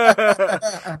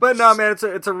 But no, man,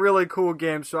 it's a really cool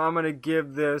game, so I'm going to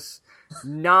give this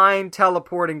 9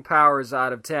 teleporting powers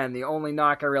out of 10. The only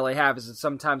knock I really have is that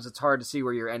sometimes it's hard to see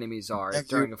where your enemies are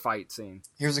during a fight scene.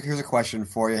 Here's a question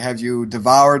for you. Have you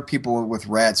devoured people with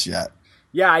rats yet?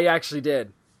 Yeah, I actually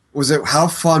did. How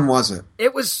fun was it?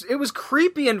 It was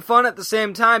creepy and fun at the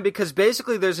same time, because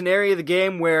basically there's an area of the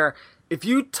game where if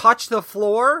you touch the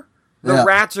floor, the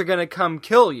rats are going to come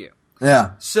kill you.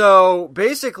 Yeah. So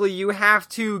basically you have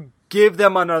to give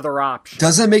them another option.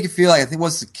 Doesn't it make you feel like, I think,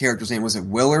 what's the character's name? Was it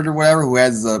Willard or whatever, who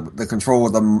has the control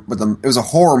with them? It was a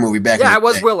horror movie back in the day. It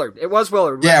was Willard. It was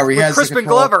Willard. Yeah, where he has Crispin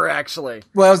Glover, actually.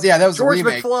 Well, that was George the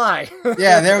remake. McFly.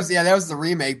 that was the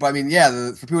remake. But I mean,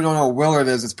 for people who don't know what Willard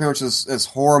is, it's pretty much this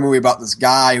horror movie about this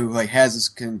guy who like has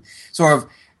this sort of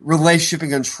relationship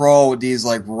and control with these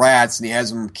like rats, and he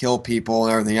has them kill people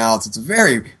and everything else. It's a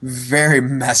very, very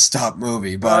messed up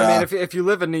movie. But I mean, if you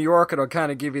live in New York, it'll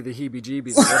kind of give you the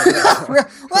heebie-jeebies. Well,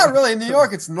 not really. In New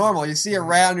York, it's normal. You see a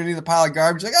rat underneath a pile of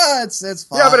garbage, like, it's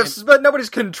fine. Yeah, but nobody's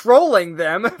controlling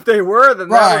them. If they were, then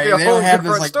that would be a whole different story. They don't have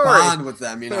this like bond with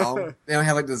them, you know. They don't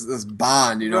have like this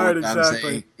bond, you know. Right, exactly.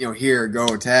 I'm saying, here, go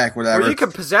attack, whatever. Well, you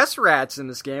can possess rats in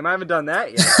this game. I haven't done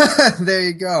that yet. There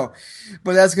you go.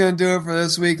 But that's going to do it for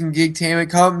this week in Geektainment.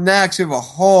 Come up next, we have a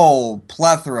whole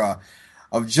plethora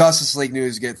of Justice League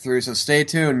news to get through, so stay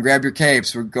tuned, grab your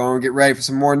capes. We're going to get ready for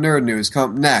some more nerd news.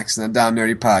 Come up next in the Down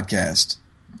Nerdy Podcast.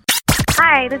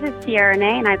 Hi, this is Sierra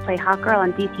Renee, and I play Hawkgirl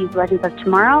on DC's Legends of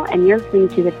Tomorrow, and you're listening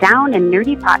to the Down and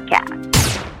Nerdy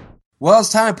Podcast. Well,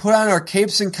 it's time to put on our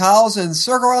capes and cowls and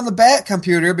circle around the bat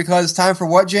computer, because it's time for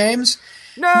what, James?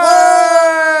 Nerd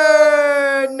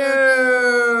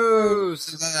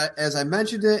news! As I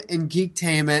mentioned it in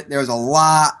Geektainment, there was a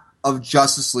lot of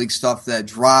Justice League stuff that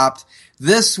dropped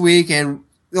this week, and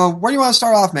where do you want to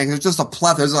start off, man? There's just a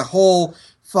plethora. There's a whole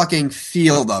fucking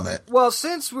field of it. Well,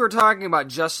 since we were talking about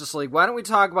Justice League, why don't we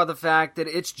talk about the fact that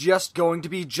it's just going to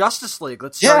be Justice League?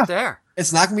 Let's start there.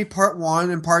 It's not going to be part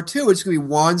 1 and part 2. It's going to be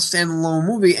one standalone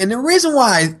movie. And the reason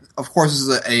why, of course, this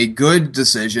is a good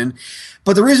decision,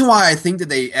 but the reason why I think that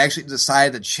they actually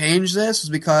decided to change this is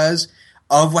because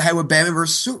of what happened with Batman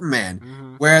vs.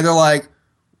 Superman, where they're like,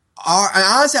 and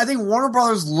honestly, I think Warner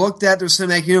Brothers looked at their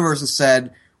cinematic universe and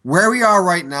said, where we are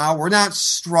right now, we're not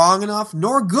strong enough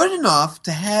nor good enough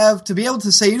to be able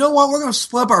to say, you know what, we're going to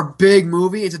split up our big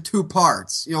movie into 2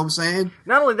 parts. You know what I'm saying?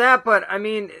 Not only that, but I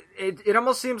mean, it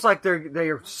almost seems like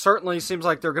they certainly seems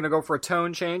like they're going to go for a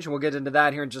tone change, and we'll get into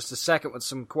that here in just a second with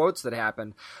some quotes that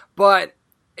happened. But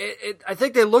I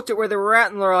think they looked at where they were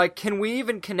at and they're like, can we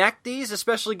even connect these,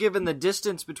 especially given the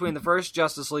distance between the first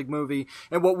Justice League movie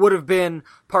and what would have been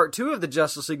part 2 of the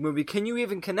Justice League movie? Can you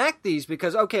even connect these?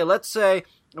 Because, okay, let's say,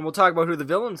 and we'll talk about who the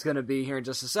villain's going to be here in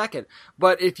just a second,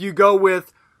 but if you go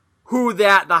with who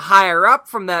the higher up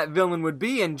from that villain would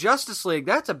be in Justice League,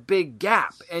 that's a big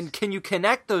gap. And can you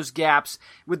connect those gaps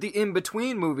with the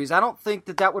in-between movies? I don't think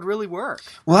that would really work.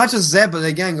 Well, not just that, but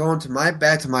again, going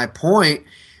back to my point,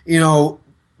 you know,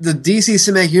 the DC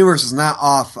Cinematic Universe is not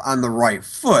off on the right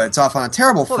foot. It's off on a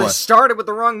terrible foot. Well, they started with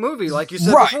the wrong movie, like you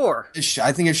said before.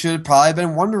 I think it should have probably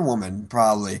been Wonder Woman,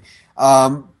 probably.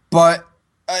 But,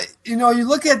 you know, you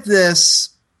look at this,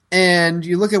 and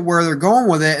you look at where they're going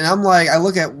with it, and I'm like, I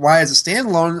look at why it's a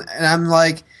standalone, and I'm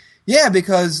like, yeah,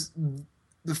 because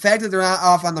the fact that they're not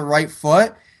off on the right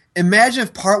foot, imagine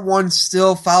if part 1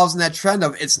 still follows in that trend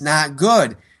of it's not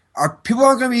good. People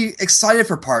aren't going to be excited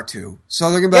for part 2. So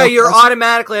they're going to be you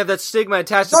automatically have that stigma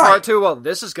attached to part 2. Well,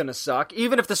 this is going to suck,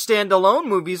 even if the standalone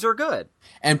movies are good.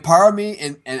 And part of me,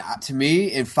 and to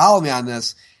me, and follow me on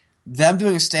this, them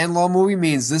doing a standalone movie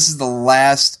means this is the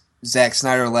last Zack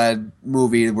Snyder-led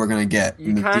movie we're going to get.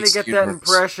 You kind of get that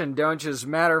impression, don't you? As a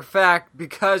matter of fact,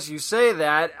 because you say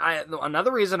that,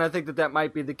 another reason I think that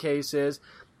might be the case is,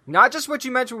 not just what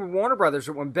you mentioned with Warner Brothers,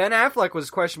 but when Ben Affleck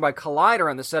was questioned by Collider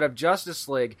on the set of Justice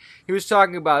League, he was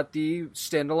talking about the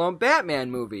standalone Batman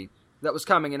movie that was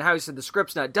coming and how he said the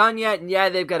script's not done yet, and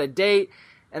they've got a date,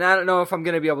 and I don't know if I'm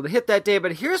going to be able to hit that date,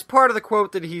 but here's part of the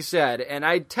quote that he said, and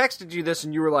I texted you this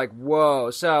and you were like, whoa.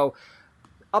 So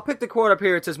I'll pick the quote up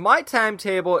here. It says, my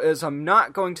timetable is I'm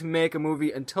not going to make a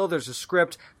movie until there's a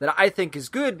script that I think is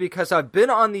good, because I've been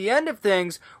on the end of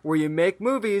things where you make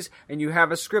movies and you have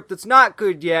a script that's not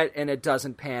good yet and it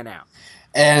doesn't pan out.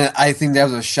 And I think that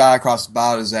was a shot across the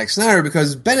bow to Zack Snyder,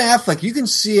 because Ben Affleck, you can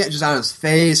see it just on his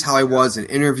face, how he was in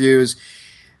interviews.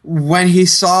 When he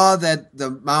saw that the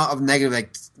amount of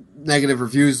negative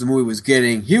reviews the movie was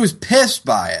getting, he was pissed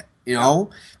by it, you know?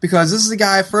 Because this is a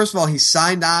guy, first of all, he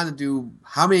signed on to do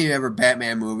how many ever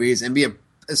Batman movies and be an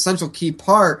essential key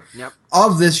part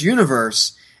of this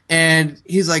universe. And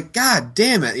he's like, God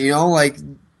damn it, you know, like,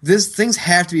 things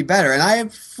have to be better. And I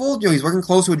have he's working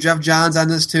closely with Jeff Johns on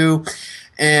this too.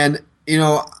 And, you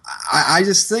know, I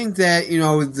just think that, you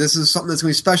know, this is something that's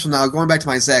going to be special. Now, going back to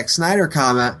my Zack Snyder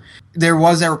comment, there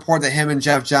was that report that him and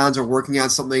Jeff Johns are working on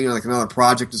something, like another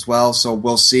project as well, so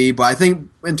we'll see. But I think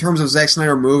in terms of Zack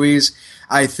Snyder movies,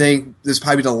 I think this is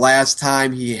probably the last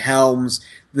time he helms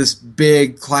this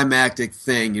big climactic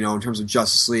thing, in terms of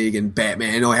Justice League and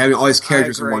Batman, having all these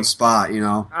characters in one spot,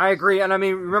 I agree, and I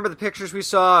mean, remember the pictures we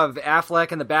saw of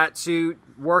Affleck in the Batsuit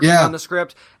working on the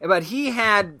script? But he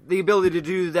had the ability to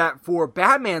do that for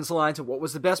Batman's lines, and what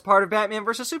was the best part of Batman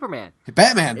versus Superman?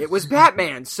 Batman. It was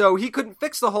Batman, so he couldn't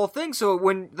fix the whole thing, so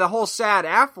when the whole sad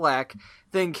Affleck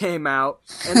thing came out,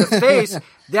 and the face,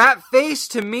 that face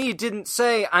to me didn't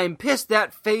say, I'm pissed.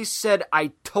 That face said,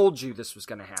 I told you this was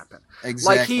going to happen.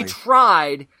 Exactly. Like, he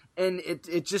tried, and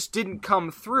it just didn't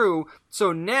come through.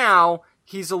 So now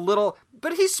he's a little,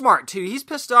 but he's smart too. He's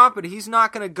pissed off, but he's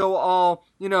not going to go all,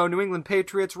 New England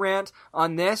Patriots rant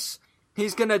on this.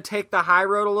 He's going to take the high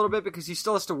road a little bit because he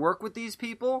still has to work with these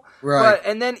people. Right.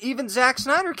 And then even Zack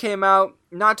Snyder came out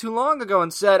not too long ago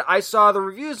and said, I saw the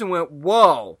reviews and went,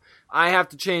 whoa, I have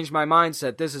to change my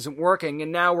mindset. This isn't working.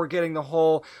 And now we're getting the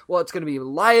whole, well, it's going to be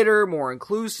lighter, more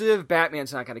inclusive.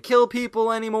 Batman's not going to kill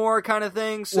people anymore kind of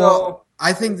thing. So well,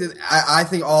 I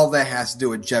think all that has to do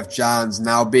with Jeff Johns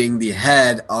now being the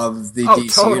head of the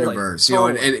DC universe,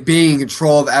 and being in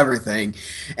control of everything.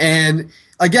 And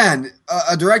again,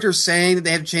 a director saying that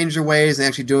they have to change their ways and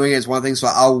actually doing it is one thing. So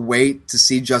I'll wait to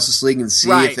see Justice League and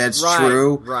see if that's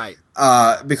true. Right.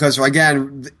 Because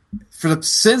again,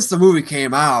 since the movie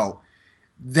came out,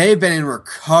 they've been in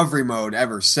recovery mode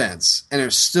ever since, and they're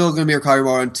still going to be in recovery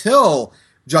mode until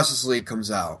Justice League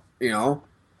comes out. I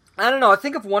don't know. I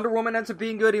think if Wonder Woman ends up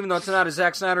being good, even though it's not a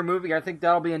Zack Snyder movie, I think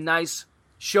that'll be a nice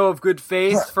show of good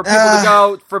faith for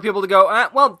people to go.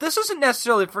 Well, this isn't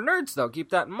necessarily for nerds, though. Keep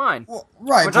that in mind. Well,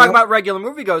 right. We're talking about regular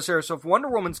moviegoers here, so if Wonder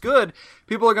Woman's good,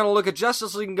 people are going to look at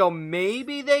Justice League and go,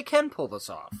 maybe they can pull this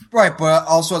off. Right, but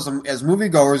also as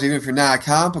moviegoers, even if you're not a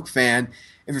comic book fan,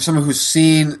 if you're someone who's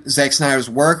seen Zack Snyder's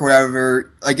work or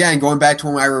whatever, again, going back to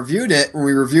when we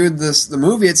reviewed the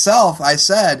movie itself, I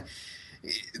said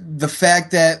the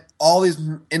fact that all these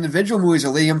individual movies are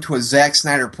leading up to a Zack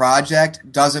Snyder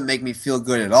project doesn't make me feel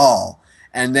good at all.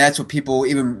 And that's what people,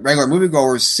 even regular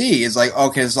moviegoers, see is like,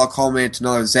 okay, this is all culminated to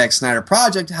another Zack Snyder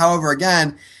project. However,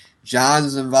 again, Johns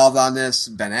is involved on this.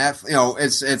 Ben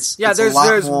Affleck,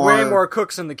 there's way more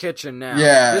cooks in the kitchen now.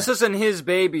 Yeah, this isn't his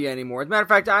baby anymore. As a matter of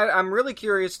fact, I'm really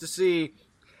curious to see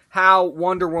how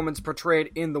Wonder Woman's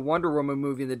portrayed in the Wonder Woman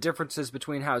movie and the differences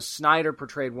between how Snyder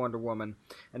portrayed Wonder Woman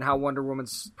and how Wonder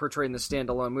Woman's portrayed in the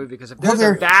standalone movie. Because if there's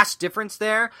a vast difference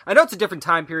there, I know it's a different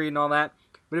time period and all that,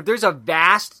 but if there's a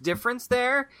vast difference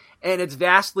there, and it's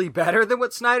vastly better than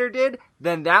what Snyder did,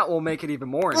 then that will make it even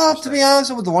more interesting. Well, to be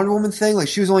honest with the Wonder Woman thing, like,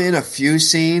 she was only in a few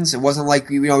scenes. It wasn't like,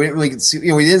 we didn't really get to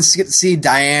see, we didn't get to see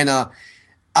Diana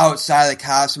outside of the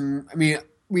costume. I mean,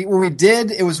 when we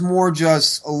did, it was more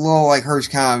just a little like her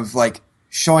kind of like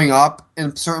showing up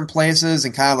in certain places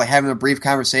and kind of like having a brief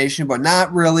conversation, but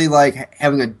not really like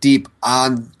having a deep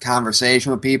on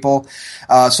conversation with people.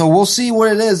 So we'll see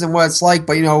what it is and what it's like.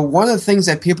 But, one of the things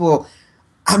that people,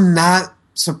 I'm not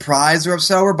surprised or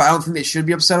upset over, but I don't think they should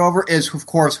be upset over, is, of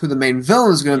course, who the main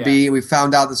villain is going to be. We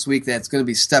found out this week that it's going to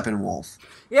be Steppenwolf.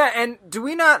 Yeah, and do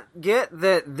we not get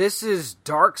that this is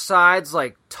Darkseid's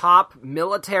like top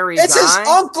military guy? It's his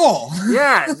uncle.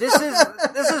 Yeah, this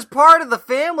is part of the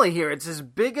family here. It's his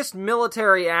biggest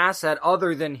military asset,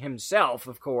 other than himself,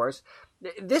 of course.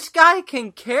 This guy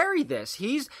can carry this.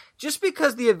 He's just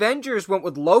because the Avengers went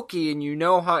with Loki, and you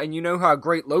know how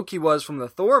great Loki was from the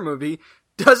Thor movie,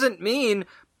 doesn't mean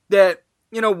that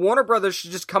Warner Brothers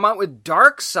should just come out with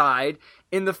Darkseid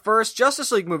in the first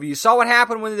Justice League movie. You saw what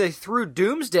happened when they threw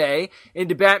Doomsday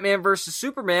into Batman vs.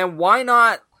 Superman. Why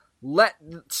not let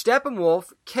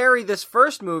Steppenwolf carry this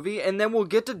first movie, and then we'll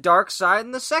get to Darkseid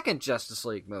in the second Justice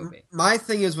League movie? My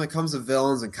thing is, when it comes to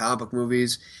villains and comic book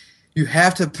movies, you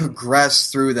have to progress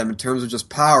through them in terms of just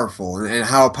powerful and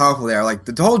how powerful they are. Like,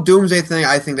 the whole Doomsday thing,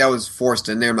 I think that was forced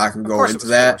in there. I'm not going to go into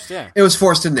that. Forced, yeah. It was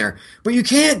forced in there. But you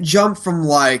can't jump from,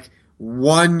 like,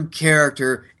 one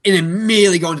character and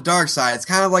immediately go into Darkseid. It's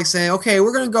kind of like saying, okay,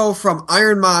 we're going to go from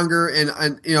Ironmonger in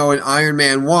Iron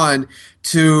Man 1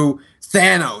 to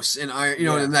Thanos in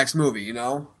the next movie,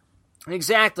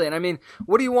 Exactly, and I mean,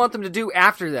 what do you want them to do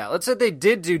after that? Let's say they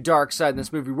did do Darkseid in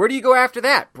this movie. Where do you go after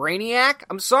that? Brainiac?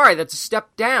 I'm sorry, that's a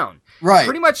step down. Right.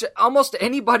 Pretty much almost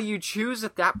anybody you choose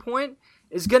at that point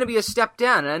is going to be a step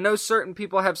down, and I know certain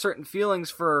people have certain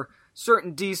feelings for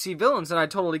certain DC villains, and I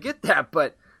totally get that,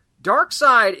 but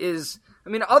Darkseid is, I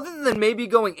mean, other than maybe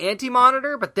going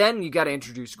Anti-Monitor, but then you got to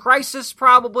introduce Crisis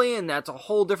probably, and that's a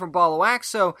whole different ball of wax.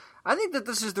 So I think that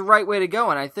this is the right way to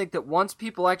go, and I think that once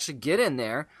people actually get in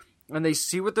there and they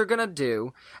see what they're going to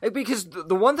do. Because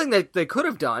the one thing that they could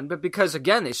have done, but because,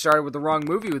 again, they started with the wrong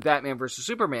movie with Batman vs.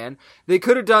 Superman, they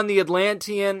could have done the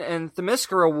Atlantean and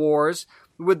Themyscira wars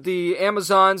with the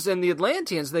Amazons and the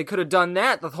Atlanteans. They could have done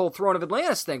that, the whole Throne of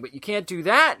Atlantis thing, but you can't do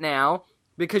that now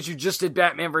because you just did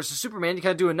Batman vs. Superman. You got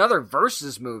to do another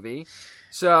versus movie.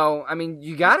 So, I mean,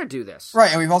 you got to do this.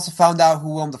 Right, and we've also found out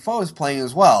who Willem Dafoe is playing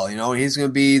as well. You know, he's going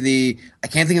to be I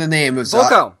can't think of the name. It was,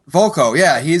 Volko,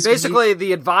 yeah. He's basically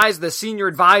the senior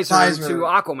advisor to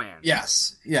Aquaman.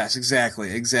 Yes, exactly.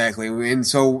 And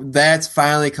so that's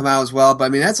finally come out as well. But, I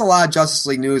mean, that's a lot of Justice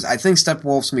League news. I think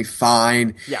Steppenwolf's going to be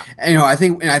fine. Yeah. And, you know, I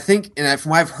think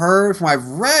from what I've heard, from what I've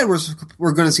read,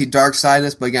 we're going to see Darkseid in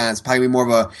this. But, again, it's probably going to be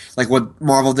more of what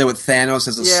Marvel did with Thanos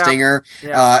as a stinger.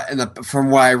 Yeah. And from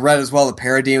what I read as well, the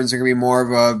Parademons are going to be more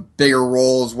of a bigger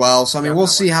role as well. So, I mean, we'll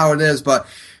see how it is. But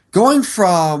going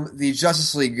from the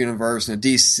Justice League universe and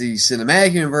the DC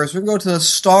Cinematic Universe, we're going to go to the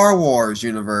Star Wars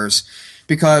universe.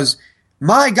 Because,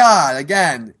 my God,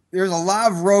 again, there's a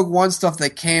lot of Rogue One stuff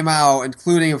that came out,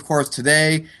 including, of course,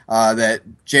 today, that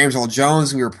James Earl Jones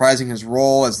is going to be reprising his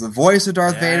role as the voice of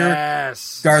Darth Vader.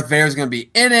 Darth Vader's going to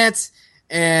be in it.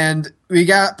 And we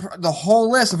got the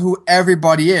whole list of who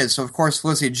everybody is. So, of course,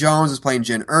 Felicity Jones is playing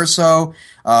Jyn Erso,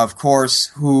 of course,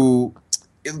 who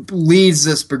leads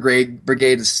this brigade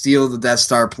to steal the Death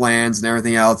Star plans and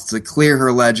everything else to clear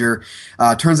her ledger.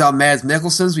 Turns out Mads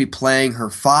Mikkelsen's be playing her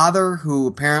father, who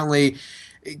apparently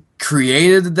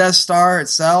created the Death Star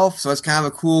itself. So it's kind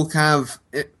of a cool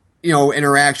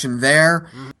interaction there.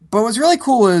 Mm-hmm. But what's really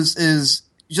cool is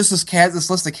just this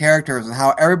list of characters and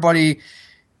how everybody,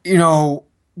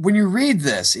 when you read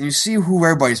this and you see who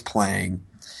everybody's playing,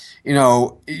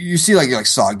 you see like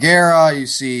Saw Gerrera, you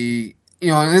see,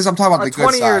 and this I'm talking about the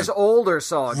good side. 20 years older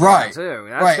Saw Gerrera, too.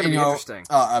 That's going to be interesting.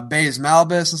 Baze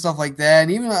Malbus and stuff like that,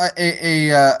 and even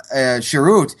a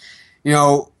Chirrut,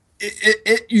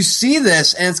 you see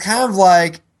this, and it's kind of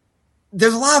like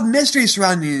there's a lot of mystery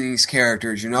surrounding these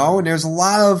characters, and there's a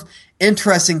lot of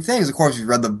interesting things. Of course, if you've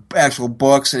read the actual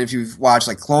books, and if you've watched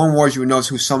like Clone Wars, you would know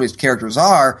who some of these characters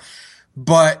are.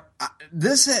 But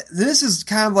this is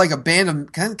kind of like a band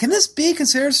of... Can this be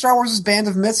considered Star Wars' band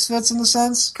of misfits in a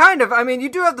sense? Kind of. I mean, you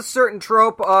do have the certain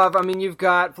trope of... I mean, you've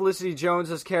got Felicity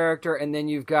Jones's character, and then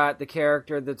you've got the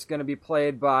character that's going to be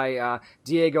played by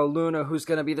Diego Luna, who's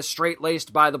going to be the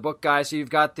straight-laced by-the-book guy. So you've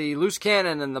got the loose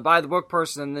cannon and the by-the-book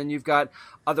person, and then you've got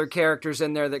other characters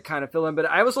in there that kind of fill in. But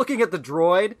I was looking at the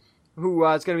droid, who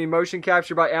is going to be motion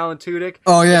captured by Alan Tudyk.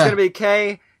 Oh, yeah. It's going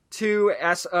to be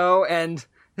K2SO, and...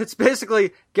 It's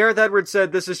basically, Gareth Edwards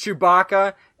said this is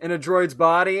Chewbacca in a droid's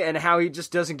body and how he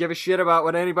just doesn't give a shit about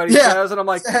what anybody says. And I'm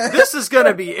like, this is going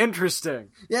to be interesting.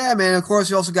 Yeah, man. Of course,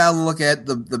 you also got to look at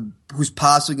the who's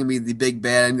possibly going to be the big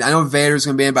bad. I know Vader's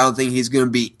going to be in it, but I don't think he's going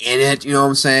to be in it. You know what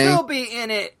I'm saying? He'll be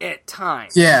in it at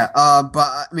times. Yeah, but,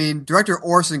 I mean, director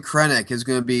Orson Krennic is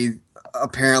going to be...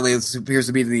 Apparently, it appears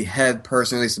to be the head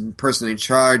person, at least the person in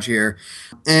charge here.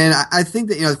 And I think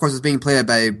that, of course, it's being played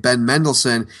by Ben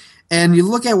Mendelsohn. And you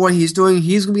look at what he's doing,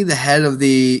 he's going to be the head of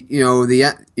the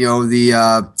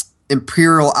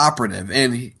Imperial operative.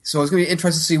 And so it's going to be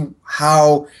interesting to see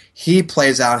how he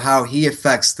plays out, how he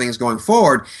affects things going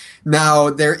forward. Now,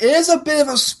 there is a bit of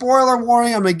a spoiler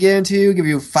warning I'm going to get into, give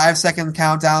you a 5-second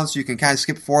countdown so you can kind of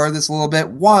skip forward this a little bit.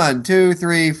 1, 2,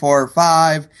 3, 4,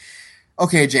 5.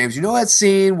 Okay, James, you know that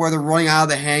scene where they're running out of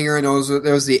the hangar and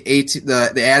there was the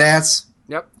AT-ATs?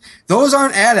 Yep. Those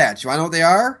aren't AT-ATs. You want to know what they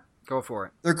are? Go for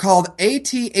it. They're called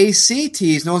AT-ACTs,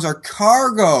 and those are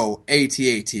cargo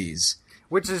AT-ATs.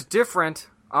 Which is different,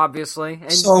 obviously.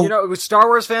 And, Star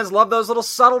Wars fans love those little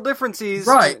subtle differences.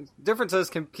 Right. Differences,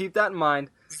 can keep that in mind.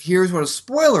 Here's what a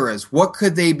spoiler is. What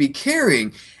could they be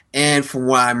carrying? And from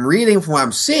what I'm reading, from what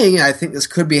I'm seeing, and I think this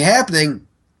could be happening,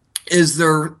 is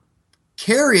they're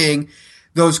carrying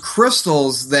those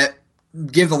crystals that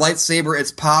give the lightsaber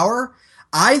its power.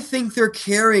 I think they're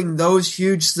carrying those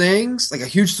huge things, like a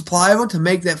huge supply of them, to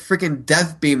make that freaking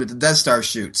death beam that the Death Star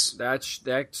shoots.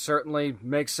 That certainly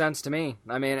makes sense to me.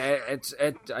 I mean,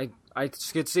 I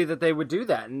could see that they would do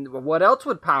that, and what else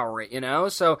would power it,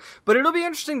 So, but it'll be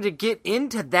interesting to get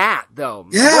into that, though.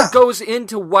 Yeah. What goes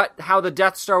into how the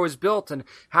Death Star was built, and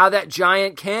how that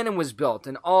giant cannon was built,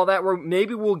 and all that.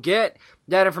 Maybe we'll get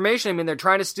that information. I mean, they're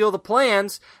trying to steal the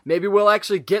plans. Maybe we'll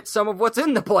actually get some of what's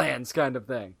in the plans, kind of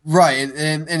thing. Right,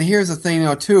 and here's the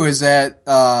thing, too, is that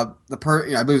I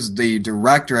believe it was the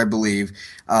director,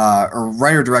 or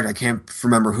writer-director, I can't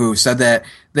remember who, said that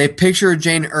they pictured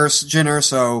Jyn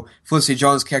Erso, Felicity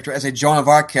Jones' character, as a Joan of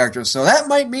Arc character. So that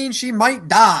might mean she might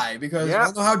die, because I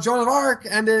don't know how Joan of Arc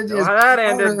ended. How that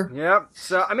ended. Yep.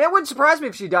 So, I mean, it wouldn't surprise me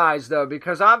if she dies, though,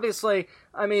 because obviously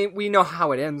I mean, we know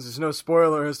how it ends. There's no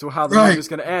spoiler as to how the movie is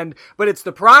going to end, but it's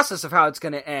the process of how it's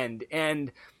going to end.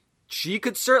 And she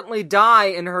could certainly die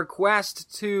in her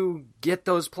quest to get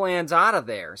those plans out of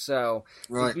there. So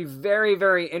it'd be very,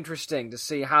 very interesting to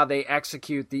see how they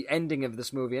execute the ending of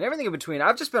this movie and everything in between.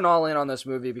 I've just been all in on this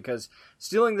movie because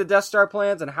stealing the Death Star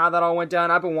plans and how that all went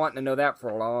down, I've been wanting to know that for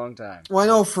a long time. Well, I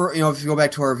know if you go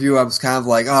back to our review, I was kind of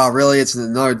like, oh, really? It's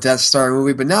another Death Star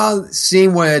movie. But now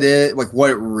seeing what it is, like what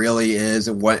it really is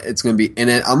and what it's going to be in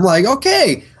it, I'm like,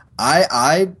 okay,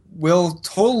 I will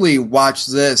totally watch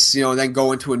this, and then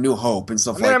go into A New Hope and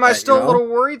stuff like that. Am I still a little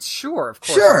worried? Sure, of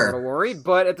course I'm a little worried.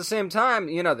 But at the same time,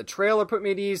 the trailer put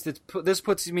me at ease. This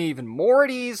puts me even more at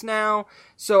ease now.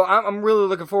 So I'm really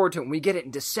looking forward to it. And we get it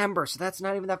in December, so that's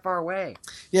not even that far away.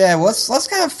 Yeah, well, let's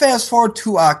kind of fast forward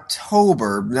to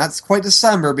October. Not quite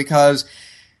December, because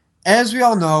as we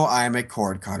all know, I am a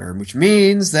cord cutter, which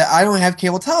means that I don't have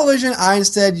cable television. I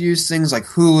instead use things like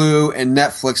Hulu and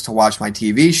Netflix to watch my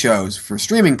TV shows for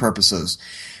streaming purposes.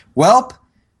 Well,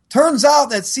 turns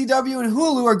out that CW and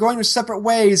Hulu are going their separate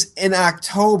ways in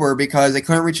October because they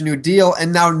couldn't reach a new deal,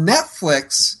 and now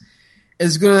Netflix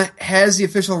has the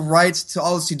official rights to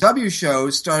all the CW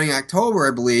shows starting in October,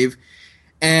 I believe.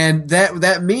 And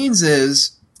that means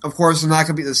is, of course, they're not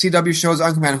going to be the CW shows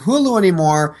aren't going to be on Hulu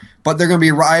anymore, but they're going to be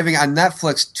arriving on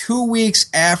Netflix 2 weeks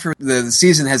after the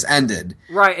season has ended.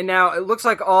 Right, and now it looks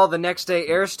like all the next day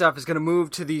air stuff is going to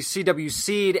move to the CW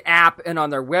Seed app and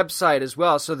on their website as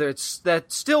well. So that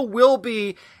still will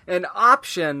be an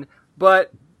option,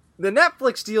 but the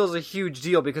Netflix deal is a huge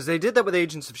deal because they did that with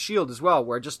Agents of S.H.I.E.L.D. as well,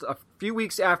 where just a few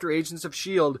weeks after Agents of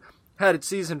S.H.I.E.L.D. had its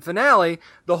season finale,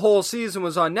 the whole season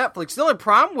was on Netflix. The only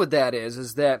problem with that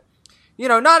is that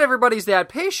not everybody's that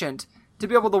patient to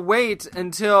be able to wait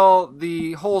until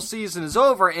the whole season is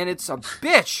over, and it's a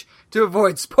bitch to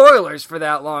avoid spoilers for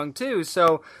that long, too.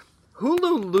 So,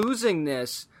 Hulu losing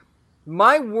this,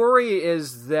 my worry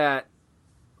is that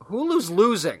Hulu's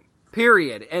losing,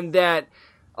 period, and that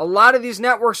a lot of these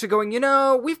networks are going,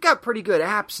 we've got pretty good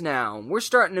apps now. We're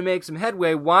starting to make some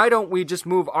headway. Why don't we just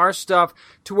move our stuff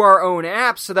to our own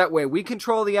apps so that way we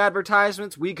control the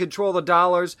advertisements, we control the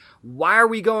dollars? Why are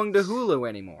we going to Hulu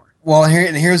anymore? Well,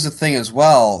 here's the thing as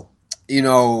well.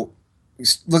 Looking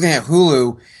at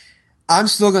Hulu, I'm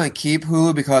still going to keep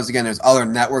Hulu because, again, there's other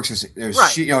networks. There's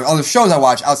other shows I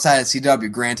watch outside of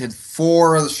CW. Granted,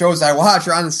 4 of the shows I watch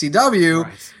are on the CW,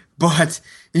 but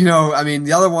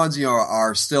the other ones,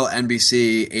 are still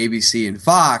NBC, ABC, and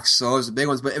Fox, so those are the big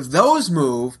ones. But if those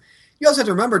move, you also have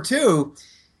to remember, too,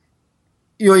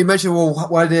 you mentioned, well,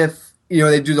 what if,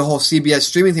 they do the whole CBS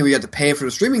streaming thing where you have to pay for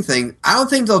the streaming thing? I don't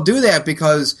think they'll do that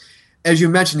because, as you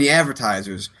mentioned, the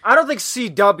advertisers. I don't think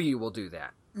CW will do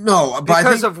that. No, but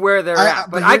because of where they're at.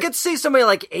 But I could see somebody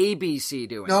like ABC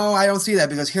doing it. No, I don't see that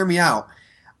because, hear me out.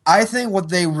 I think what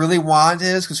they really want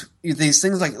is, because these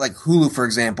things like Hulu, for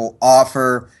example,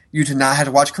 offer you to not have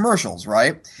to watch commercials,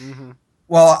 right? Mm-hmm.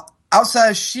 Well, outside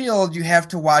of S.H.I.E.L.D., you have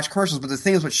to watch commercials. But the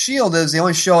thing is, what S.H.I.E.L.D. is, they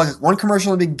only show one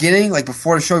commercial in the beginning,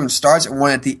 before the show even starts, and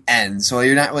one at the end. So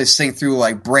you're not really sitting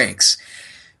through breaks.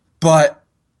 But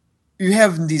you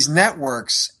have these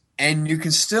networks, and you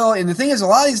can still. And the thing is, a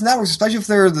lot of these networks, especially if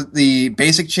they're the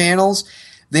basic channels,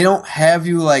 they don't have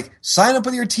you sign up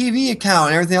with your TV account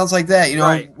and everything else like that.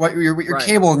 What your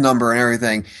cable number and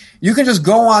everything. You can just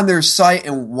go on their site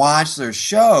and watch their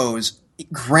shows.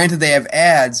 Granted, they have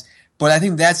ads, but I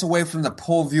think that's a way for them to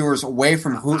pull viewers away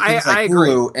from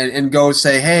Hulu and go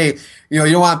say, hey, you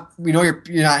don't want,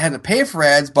 you're not having to pay for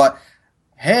ads, but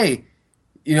hey,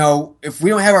 if we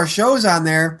don't have our shows on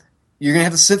there, you're going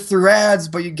to have to sit through ads,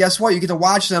 but guess what? You get to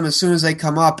watch them as soon as they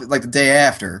come up, the day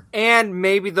after. And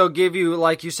maybe they'll give you,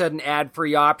 like you said, an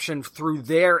ad-free option through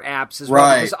their apps as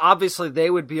well, because obviously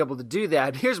they would be able to do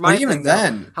that. Here's my thing, even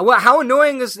then. How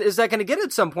annoying is that going to get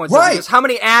at some point? Right. Because how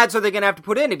many ads are they going to have to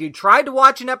put in? Have you tried to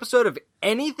watch an episode of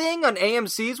anything on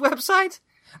AMC's website?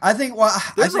 I think,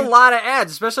 there's a lot of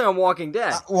ads, especially on Walking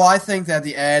Dead. I think that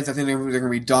the ads, they're going to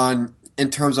be done in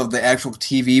terms of the actual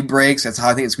TV breaks. That's how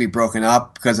I think it's going to be broken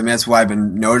up, because that's what I've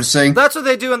been noticing. That's what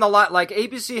they do in the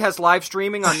ABC has live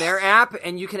streaming on their app,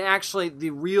 and you can actually,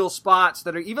 the real spots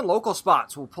that are even local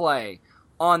spots will play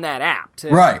on that app too.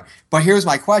 Right. But here's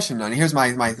my question, and here's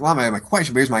my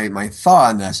question, but here's my thought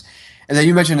on this. And then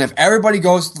you mentioned if everybody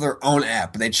goes to their own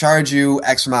app, but they charge you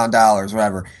X amount of dollars,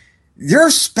 whatever,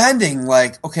 you're spending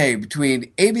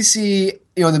between ABC,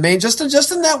 the main, just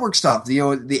the network stuff, the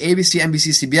ABC,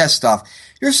 NBC, CBS stuff,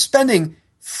 you're spending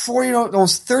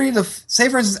almost 30 to, say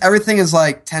for instance, everything is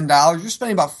 $10, you're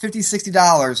spending about $50,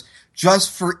 $60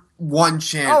 just for one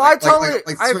channel. Oh, I totally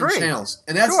like I agree. Channels.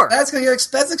 And that's going to get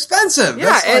that's expensive.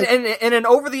 Yeah, that's and an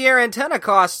over-the-air antenna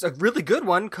costs, a really good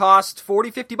one, costs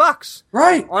 $40-$50.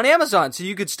 Right. On Amazon. So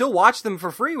you could still watch them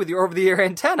for free with your over-the-air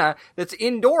antenna that's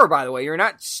indoor, by the way. You're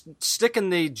not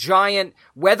sticking the giant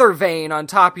weather vane on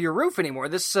top of your roof anymore.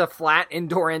 This is a flat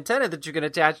indoor antenna that you can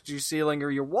attach to your ceiling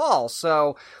or your wall.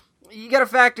 So you got to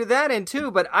factor that in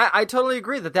too, but I totally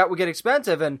agree that would get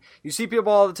expensive. And you see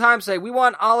people all the time say, we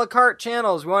want a la carte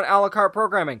channels, we want a la carte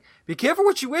programming. Be careful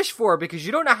what you wish for, because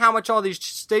you don't know how much all these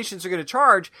stations are going to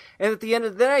charge. And at the end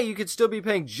of the day, you could still be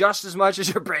paying just as much as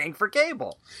you're paying for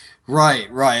cable. Right.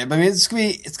 I mean, it's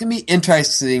gonna be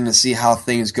interesting to see how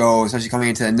things go, especially coming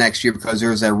into the next year, because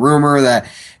there's that rumor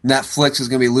that Netflix is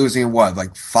gonna be losing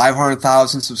like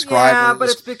 500,000 subscribers. Yeah, but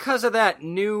it's because of that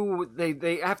new.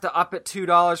 They have to up it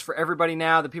 $2 for everybody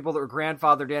now. The people that were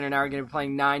grandfathered in are now going to be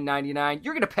paying $9.99.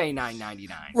 You're going to pay $9.99.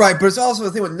 Right, but it's also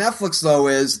the thing with Netflix though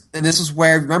is, and this is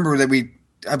where I remember that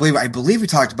I believe we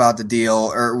talked about the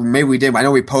deal, or maybe we did. I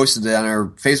know we posted it on our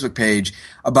Facebook page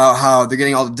about how they're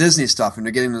getting all the Disney stuff and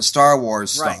they're getting the Star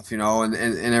Wars stuff, and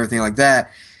everything like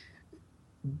that.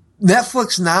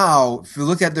 Netflix now, if you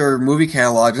look at their movie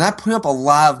catalog, they're not putting up a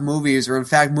lot of movies, or in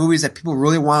fact movies that people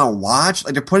really want to watch.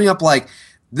 Like they're putting up like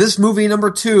this movie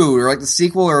number 2, or like the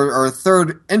sequel or a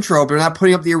third intro, but they're not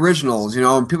putting up the originals,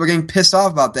 and people are getting pissed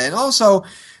off about that. And also,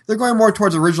 they're going more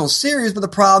towards original series, but the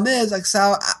problem is, like,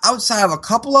 so outside of a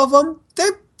couple of them,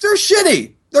 they're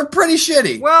shitty. They're pretty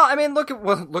shitty. Well, I mean, look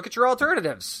at your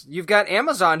alternatives. You've got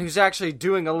Amazon, who's actually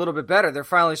doing a little bit better. They're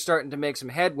finally starting to make some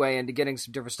headway into getting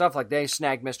some different stuff. Like they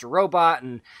snagged Mr. Robot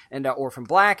and Orphan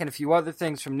Black and a few other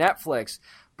things from Netflix.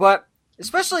 But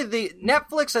especially the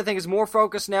Netflix, I think, is more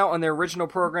focused now on their original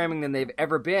programming than they've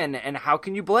ever been. And how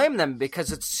can you blame them?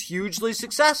 Because it's hugely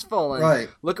successful. And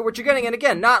look at what you're getting. And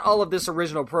again, not all of this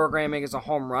original programming is a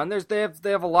home run. They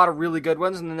have a lot of really good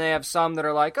ones, and then they have some that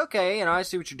are like, okay, I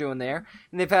see what you're doing there.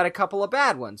 And they've had a couple of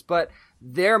bad ones. But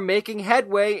they're making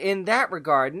headway in that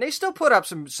regard. And they still put up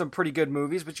some pretty good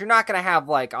movies, but you're not going to have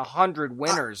like 100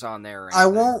 winners on there. I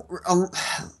won't.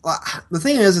 The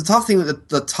thing is,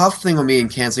 the tough thing with me in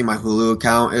canceling my Hulu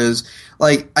account is,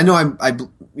 like, I know I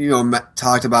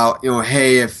talked about,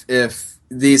 hey, if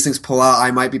these things pull out, I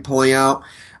might be pulling out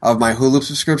of my Hulu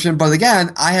subscription. But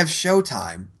again, I have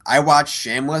Showtime. I watch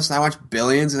Shameless and I watch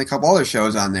Billions and a couple other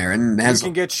shows on there. And you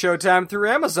can get Showtime through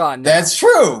Amazon now. That's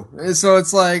true. So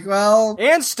it's like, well,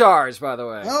 and Stars, by the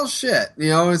way. Well, shit.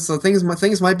 So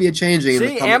things might be changing.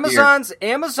 See, Amazon's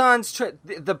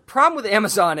the problem with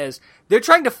Amazon is they're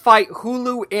trying to fight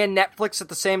Hulu and Netflix at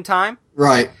the same time.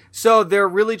 Right. So they're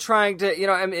really trying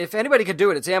to, I mean, if anybody could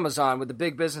do it, it's Amazon with the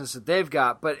big business that they've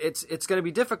got. But it's going to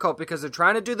be difficult because they're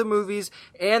trying to do the movies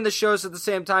and the shows at the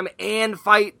same time and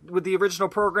fight with the original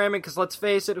programming. Because let's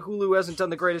face it, Hulu hasn't done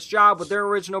the greatest job with their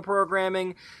original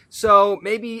programming. So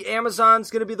maybe Amazon's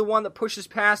going to be the one that pushes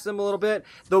past them a little bit.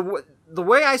 The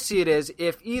way I see it is,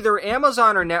 if either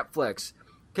Amazon or Netflix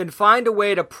can find a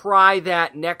way to pry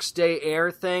that next day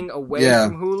air thing away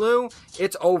from Hulu,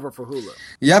 it's over for Hulu.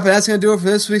 Yep, and that's going to do it for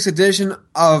this week's edition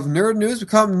of Nerd News. We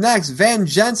come next. Van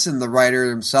Jensen, the writer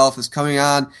himself, is coming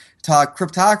on to talk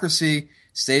Cryptocracy.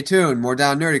 Stay tuned. More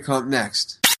Down Nerdy come up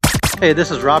next. Hey,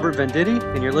 this is Robert Venditti,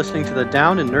 and you're listening to the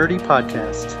Down and Nerdy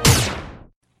podcast.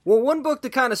 Well, one book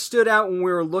that kind of stood out when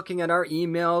we were looking at our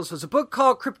emails was a book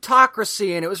called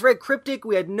Cryptocracy, and it was very cryptic.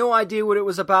 We had no idea what it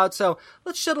was about, so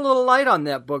let's shed a little light on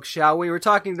that book, shall we? We're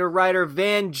talking to writer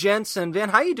Van Jensen. Van,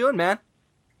 how you doing, man?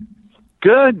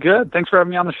 Good. Thanks for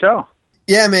having me on the show.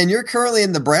 Yeah, man, you're currently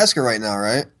in Nebraska right now,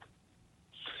 right?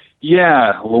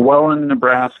 Yeah, Llewellyn,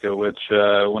 Nebraska, which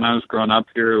when I was growing up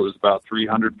here, it was about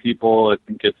 300 people. I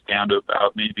think it's down to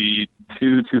about maybe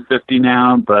 250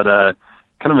 now, but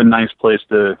kind of a nice place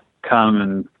to come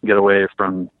and get away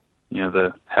from,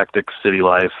 the hectic city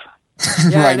life.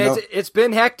 Yeah, right, and it's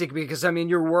been hectic because, I mean,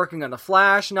 you're working on The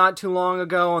Flash not too long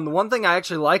ago, and the one thing I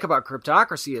actually like about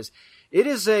Cryptocracy is it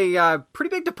is a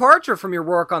pretty big departure from your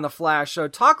work on The Flash. So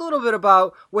talk a little bit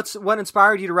about what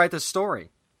inspired you to write this story.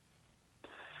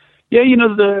 Yeah,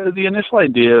 the initial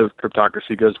idea of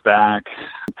Cryptocracy goes back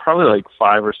probably like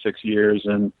 5 or 6 years,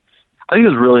 and I think it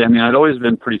was really, I'd always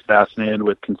been pretty fascinated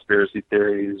with conspiracy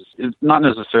theories. It's not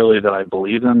necessarily that I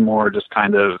believe them, more just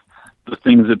kind of the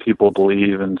things that people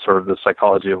believe and sort of the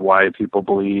psychology of why people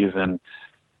believe. And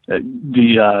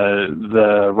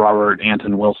the Robert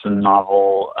Anton Wilson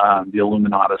novel, the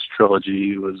Illuminatus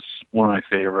trilogy, was one of my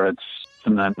favorites.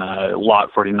 And then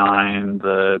Lot 49,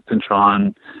 the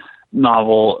Pynchon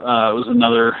novel, was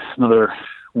another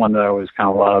one that I always kind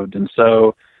of loved. And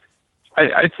so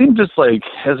I think just like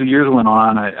as the years went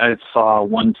on, I saw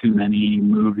one too many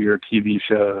movie or TV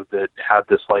show that had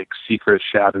this like secret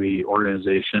shadowy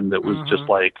organization that was just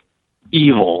like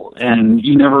evil, and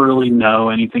you never really know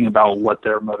anything about what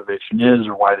their motivation is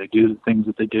or why they do the things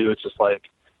that they do. It's just like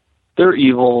they're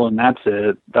evil and that's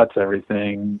it. That's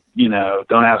everything. You know,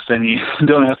 don't ask any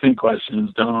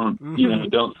questions. Don't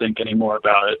think any more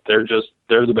about it.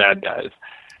 They're the bad guys.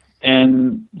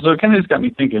 And so it kind of just got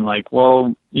me thinking, like,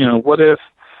 well, you know, what if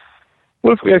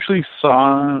we actually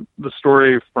saw the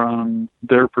story from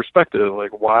their perspective?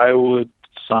 Like, why would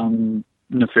some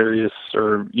nefarious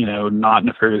or, you know, not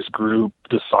nefarious group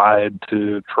decide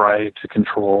to try to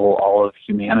control all of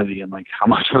humanity? And, like, how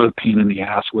much of a pain in the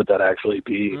ass would that actually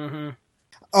be?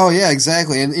 Oh, yeah,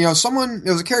 exactly. And, you know,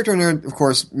 there's a character in there, of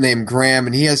course, named Graham,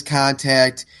 and he has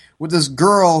contact with this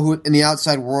girl who in the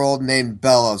outside world named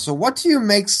Bella. So what to you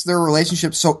makes their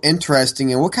relationship so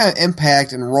interesting, and what kind of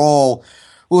impact and role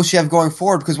will she have going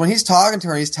forward? Because when he's talking to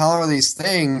her and he's telling her these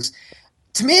things,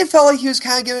 to me it felt like he was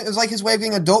kind of it was like his way of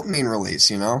getting a dopamine release,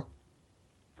 you know?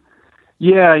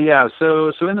 Yeah.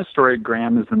 So in the story,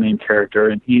 Graham is the main character,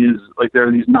 and he's like, there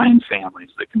are these 9 families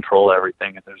that control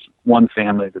everything, and there's one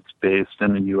family that's based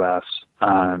in the U.S.,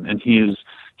 and he's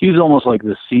almost like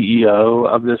the CEO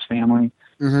of this family.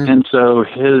 And so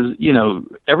his, you know,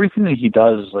 everything that he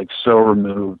does is like so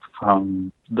removed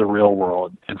from the real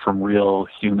world and from real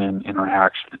human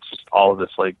interaction. It's just all of this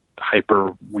like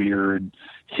hyper weird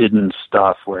hidden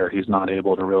stuff where he's not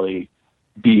able to really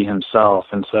be himself.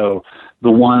 And so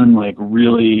the one like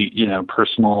really, you know,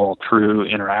 personal, true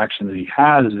interaction that he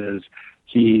has is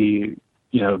he,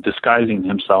 you know, disguising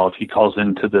himself, he calls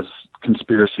into this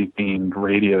conspiracy themed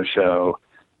radio show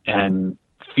and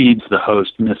feeds the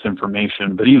host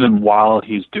misinformation. But even while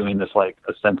he's doing this like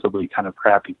ostensibly kind of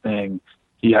crappy thing,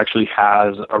 he actually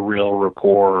has a real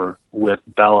rapport with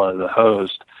Bella, the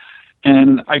host.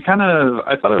 And I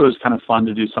thought it was kind of fun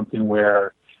to do something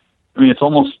where, I mean, it's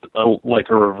almost like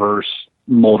a reverse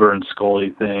Mulder and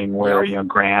Scully thing where, you know,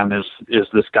 Graham is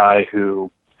this guy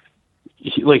who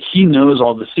he knows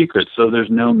all the secrets, so there's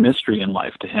no mystery in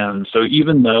life to him. So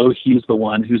even though he's the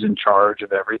one who's in charge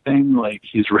of everything, like,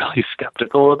 he's really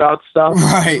skeptical about stuff.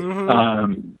 Right.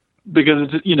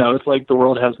 Because, you know, it's like the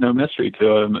world has no mystery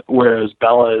to him, whereas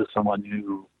Bella is someone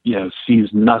who, you know, sees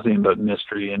nothing but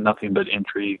mystery and nothing but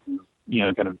intrigue, you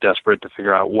know, kind of desperate to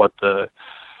figure out what the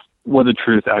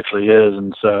truth actually is.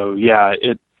 And so, yeah,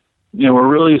 you know, we're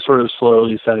really sort of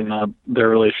slowly setting up their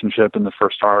relationship in the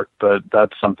first arc, but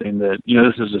that's something that, you know,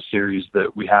 this is a series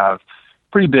that we have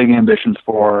pretty big ambitions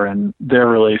for, and their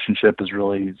relationship is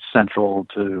really central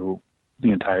to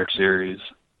the entire series.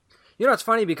 You know, it's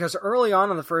funny because early on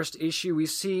in the first issue, we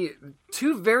see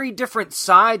 2 very different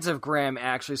sides of Graham,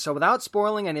 actually. So without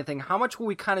spoiling anything, how much will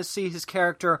we kind of see his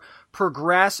character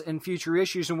progress in future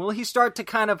issues, and will he start to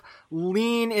kind of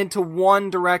lean into one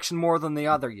direction more than the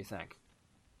other, you think?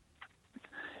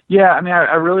 Yeah, I mean,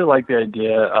 I really like the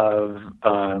idea of,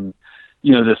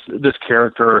 you know, this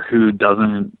character who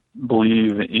doesn't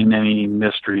believe in any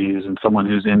mysteries and someone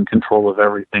who's in control of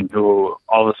everything, who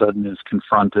all of a sudden is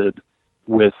confronted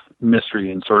with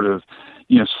mystery and sort of,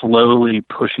 you know, slowly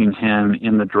pushing him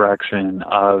in the direction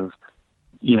of,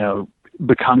 you know,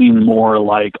 becoming more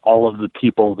like all of the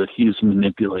people that he's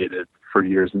manipulated for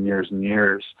years and years and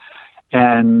years.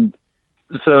 And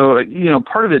so, you know,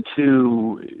 part of it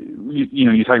too, you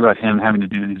know, you talk about him having to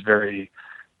do these very,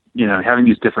 you know, having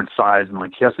these different sides, and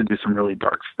like he has to do some really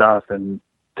dark stuff. And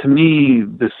to me,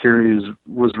 this series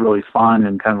was really fun,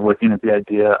 and kind of looking at the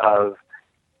idea of,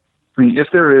 I mean, if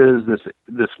there is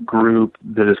this group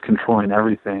that is controlling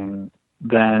everything,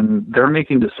 then they're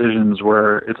making decisions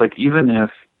where it's like, even if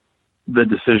the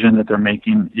decision that they're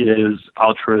making is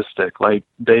altruistic, like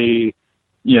they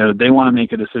want to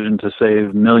make a decision to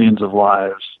save millions of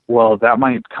lives. Well, that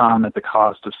might come at the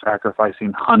cost of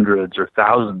sacrificing hundreds or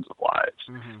thousands of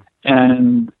lives.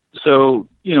 And so,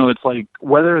 you know, it's like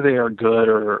whether they are good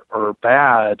or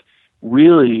bad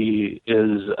really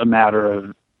is a matter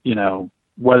of, you know,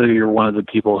 whether you're one of the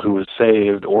people who was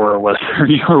saved or whether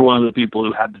you're one of the people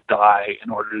who had to die in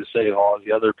order to save all of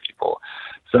the other people.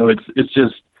 So it's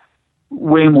just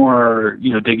way more,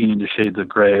 you know, digging into shades of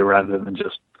gray rather than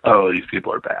just, oh, these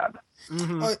people are bad.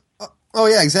 Oh,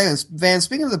 yeah, exactly. Van,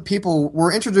 speaking of the people,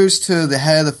 we're introduced to the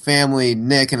head of the family,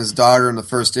 Nick, and his daughter in the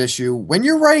first issue. When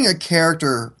you're writing a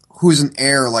character who's an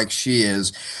heir like she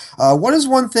is, what is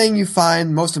one thing you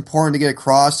find most important to get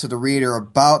across to the reader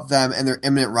about them and their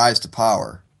imminent rise to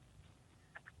power?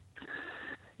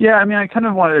 Yeah, I mean, I kind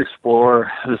of want to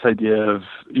explore this idea of,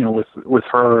 you know, with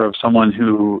her, of someone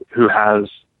who has,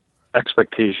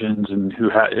 expectations and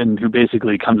who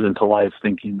basically comes into life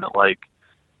thinking that like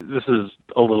this is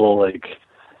a little like,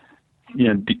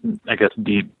 I guess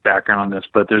deep background on this,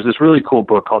 but there's this really cool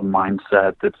book called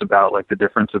Mindset that's about like the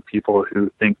difference of people who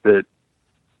think that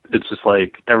it's just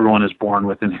like everyone is born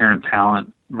with inherent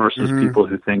talent versus people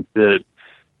who think that,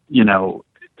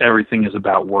 everything is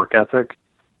about work ethic.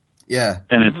 Yeah.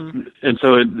 And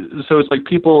so it's like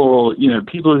people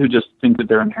who just think that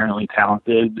they're inherently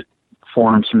talented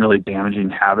form some really damaging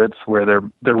habits where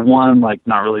they're one, like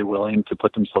not really willing to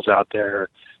put themselves out there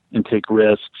and take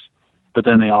risks, but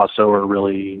then they also are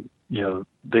really,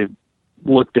 they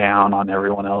look down on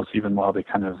everyone else even while they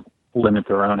kind of limit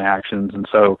their own actions. And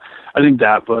so I think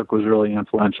that book was really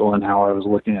influential in how I was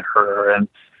looking at her. And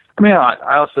I mean,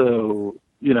 I also,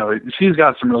 she's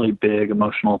got some really big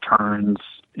emotional turns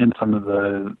in some of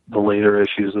the later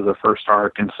issues of the first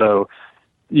arc. And so,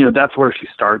 that's where she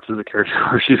starts as a character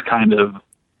where she's kind of,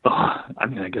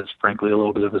 I guess frankly, a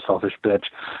little bit of a selfish bitch.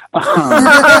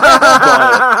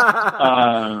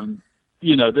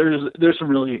 There's some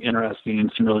really interesting,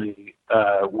 some really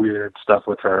weird stuff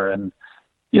with her. And,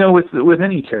 with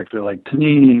any character, like to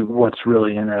me, what's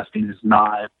really interesting is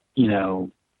not,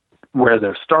 where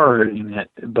they're starting it,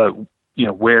 but,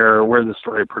 where the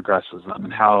story progresses them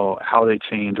and how they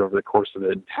change over the course of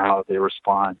it and how they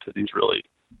respond to these really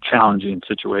challenging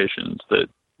situations that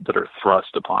are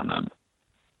thrust upon them.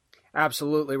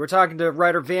 Absolutely. We're talking to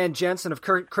writer Van Jensen of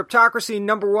Cryptocracy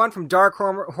 #1 from Dark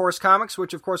Horse Comics,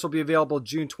 which of course will be available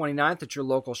June 29th at your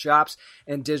local shops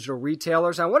and digital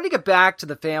retailers. I wanted to get back to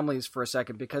the families for a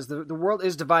second because the world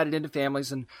is divided into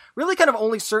families and really kind of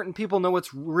only certain people know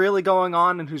what's really going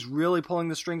on and who's really pulling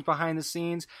the strings behind the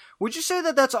scenes. Would you say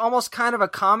that that's almost kind of a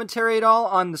commentary at all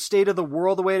on the state of the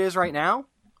world the way it is right now?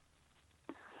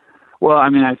 Well, I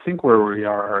mean, I think where we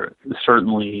are,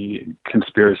 certainly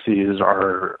conspiracies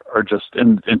are just,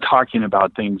 and talking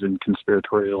about things in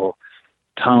conspiratorial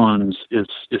tones is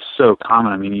so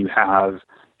common. I mean, you have,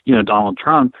 Donald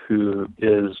Trump, who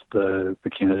is the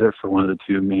candidate for one of the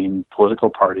two main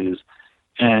political parties,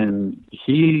 and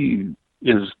he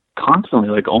is constantly,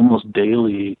 like almost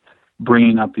daily,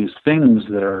 bringing up these things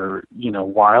that are,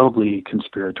 wildly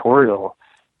conspiratorial.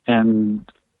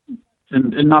 And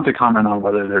not to comment on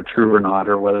whether they're true or not,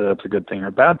 or whether that's a good thing or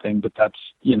a bad thing, but that's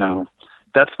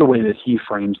the way that he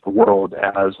frames the world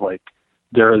as like,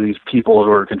 there are these people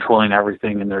who are controlling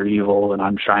everything and they're evil and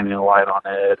I'm shining a light on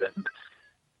it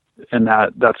and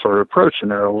that sort of approach.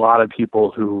 And there are a lot of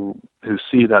people who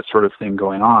see that sort of thing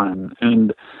going on.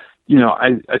 And,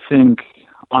 I think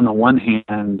on the one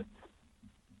hand,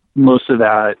 most of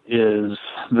that is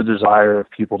the desire of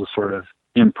people to sort of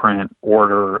imprint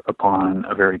order upon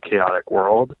a very chaotic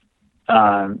world.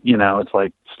 It's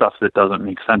like stuff that doesn't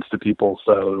make sense to people.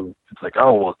 So it's like,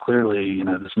 oh, well, clearly,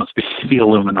 this must be the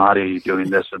Illuminati doing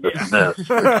this and this and this.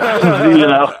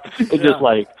 It's just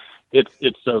like,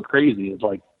 it's so crazy. It's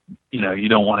like, you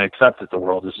don't want to accept that the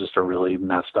world is just a really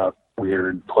messed up,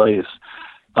 weird place.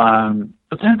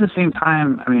 But then at the same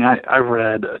time, I mean, I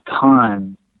read a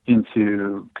ton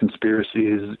into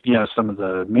conspiracies, some of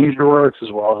the major works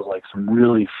as well as like some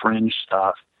really fringe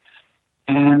stuff.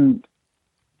 And,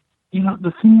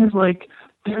 the thing is like,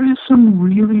 there is some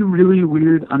really, really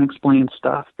weird, unexplained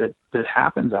stuff that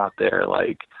happens out there.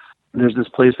 Like there's this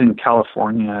place in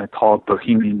California called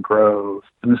Bohemian Grove,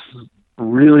 and this is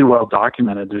really well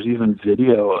documented. There's even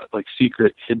video, like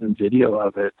secret hidden video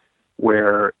of it,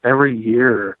 where every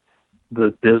year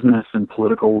the business and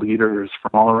political leaders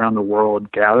from all around the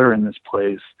world gather in this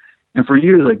place. And for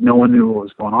years, like no one knew what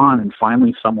was going on. And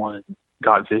finally someone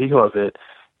got video of it.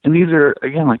 And these are,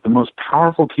 again, like the most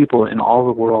powerful people in all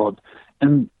the world.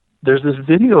 And there's this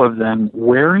video of them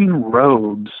wearing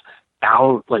robes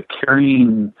out, like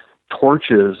carrying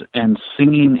torches and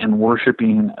singing and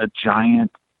worshiping a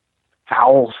giant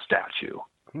owl statue.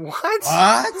 What?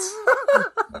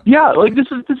 Yeah, like this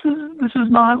is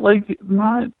not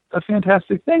a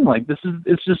fantastic thing. Like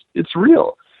it's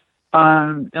real.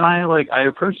 And I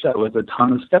approached that with a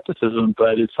ton of skepticism,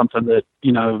 but it's something that,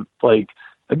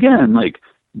 again,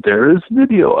 there is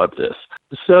video of this.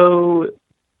 So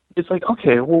it's like,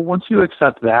 okay, well, once you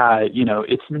accept that,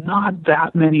 it's not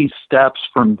that many steps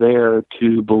from there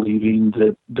to believing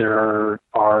that there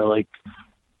are like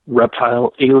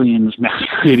reptile aliens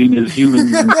masquerading as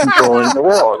humans and controlling the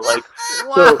world. Like,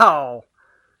 wow. So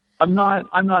I'm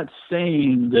not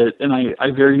saying that, and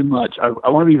I very much, I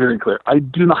want to be very clear. I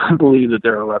do not believe that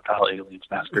there are reptile aliens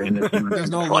masquerading as humans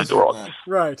and controlling the world.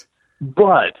 Right.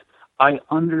 But I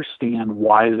understand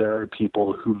why there are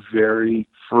people who very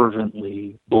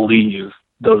fervently believe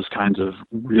those kinds of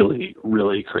really,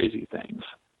 really crazy things.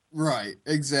 Right,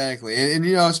 exactly. And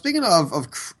you know, speaking of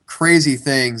crazy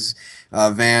things,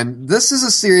 Van, this is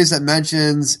a series that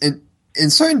mentions in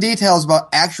certain details about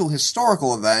actual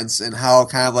historical events and how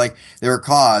kind of like they were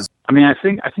caused. I mean, I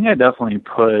think I definitely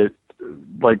put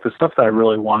like the stuff that I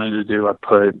really wanted to do, I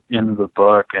put in the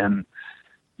book, and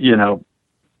you know,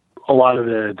 a lot of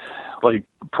it, like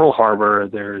Pearl Harbor,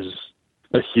 there's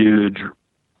a huge,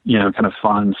 you know, kind of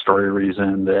fun story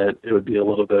reason that it would be a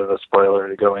little bit of a spoiler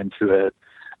to go into it.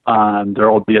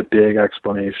 There will be a big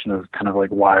explanation of kind of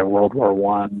like why World War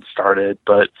One started,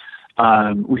 but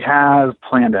we have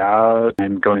planned out,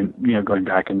 and going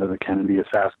back into the Kennedy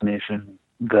assassination,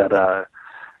 that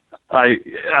I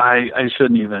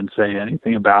shouldn't even say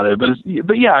anything about it,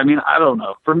 but yeah, I mean, I don't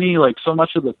know. For me, like, so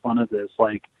much of the fun of this,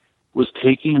 like, was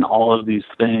taking all of these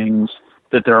things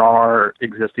that there are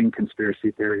existing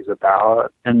conspiracy theories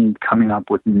about and coming up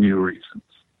with new reasons.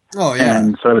 Oh yeah.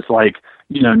 And so it's like,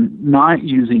 you know, not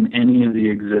using any of the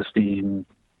existing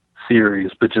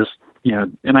theories, but just, you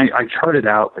know, and I charted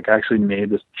out, like, I actually made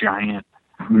this giant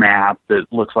map that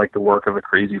looks like the work of a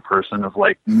crazy person of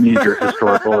like major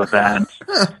historical events,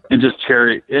 and just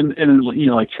cherry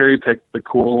pick the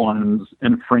cool ones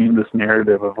and frame this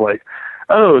narrative of like,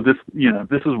 oh, this, you know,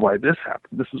 this is why this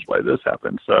happened. This is why this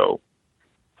happened. So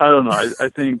I don't know. I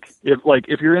think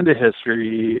if you're into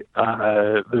history,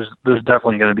 there's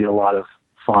definitely going to be a lot of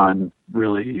fun,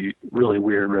 really, really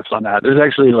weird riffs on that. There's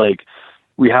actually, like,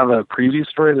 we have a preview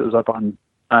story that was up on,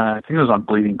 I think it was on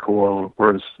Bleeding Cool,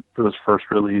 where it was first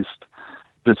released.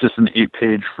 It's just an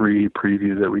 8-page free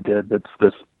preview that we did. That's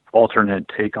this alternate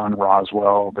take on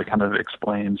Roswell that kind of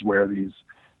explains where these,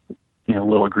 you know,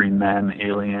 little green men,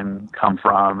 alien, come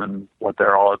from and what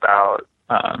they're all about.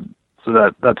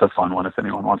 So that's a fun one if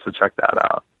anyone wants to check that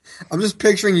out. I'm just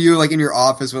picturing you like in your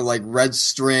office with like red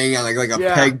string and like a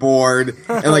pegboard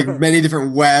and like many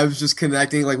different webs just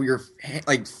connecting, like with your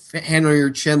like hand on your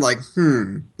chin, like,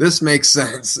 this makes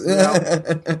sense.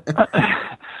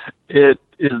 It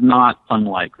is not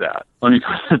unlike that. Let me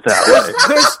put it that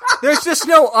way. There's just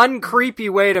no uncreepy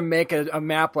way to make a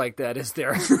map like that, is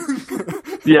there?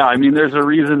 Yeah, I mean, there's a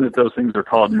reason that those things are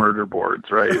called murder boards,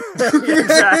 right?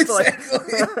 Exactly.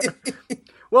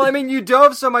 Well, I mean, you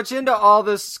dove so much into all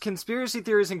this conspiracy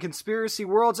theories and conspiracy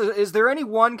worlds. Is there any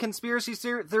one conspiracy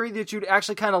theory that you'd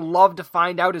actually kind of love to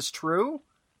find out is true?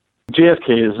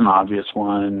 JFK is an obvious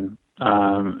one,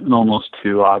 and almost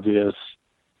too obvious.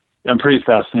 I'm pretty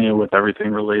fascinated with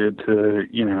everything related to,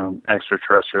 you know,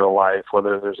 extraterrestrial life,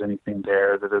 whether there's anything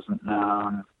there that isn't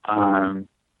known.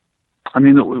 I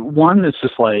mean, the one that's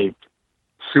just like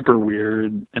super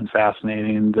weird and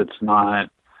fascinating that's not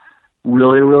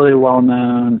really, really well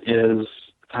known is,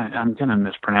 I'm going to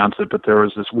mispronounce it, but there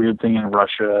was this weird thing in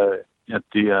Russia at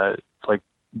the like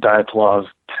Dyatlov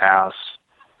Pass,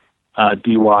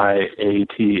 Dyatlov,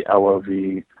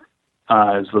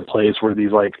 is the place where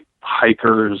these like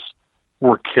hikers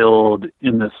were killed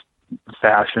in this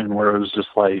fashion where it was just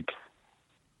like,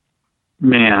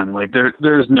 man, like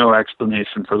there's no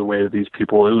explanation for the way that these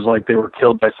people, it was like they were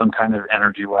killed by some kind of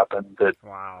energy weapon that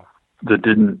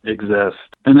didn't exist.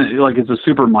 And it's a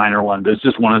super minor one, but it's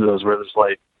just one of those where there's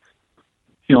like,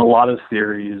 you know, a lot of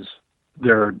theories,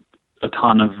 there are a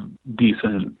ton of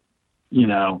decent, you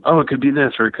know, oh, it could be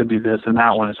this or it could be this, and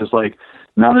that one is just like,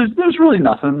 no, there's really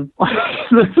nothing.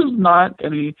 There's not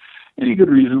any good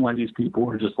reason why these people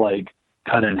were just like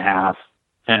cut in half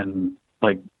and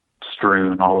like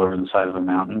strewn all over the side of a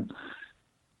mountain.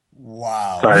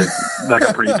 Wow. Sorry,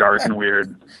 that's pretty dark and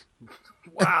weird.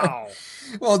 Wow.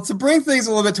 Well, to bring things a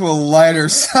little bit to a lighter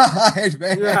side,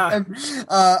 man,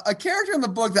 a character in the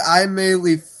book that I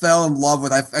immediately fell in love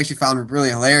with, I actually found really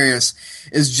hilarious,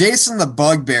 is Jason the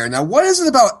Bugbear. Now, what is it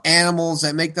about animals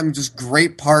that make them just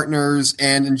great partners,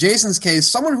 and in Jason's case,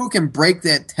 someone who can break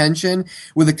that tension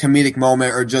with a comedic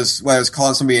moment, or just whether it's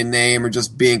calling somebody a name or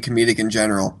just being comedic in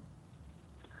general?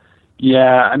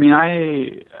 Yeah, I mean,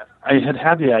 I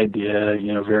had the idea,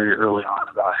 you know, very early on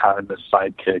about having this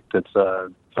sidekick that's a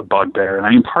bugbear. And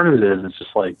I mean, part of it is, it's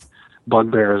just like,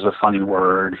 bugbear is a funny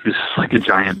word. He's just like a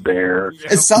giant bear.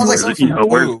 It sounds like something from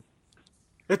Blue.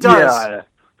 It does.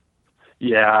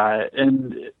 Yeah.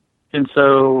 And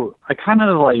so I kind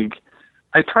of like,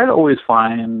 I try to always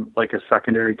find like a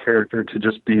secondary character to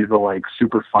just be the like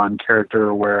super fun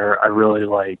character where I really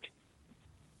like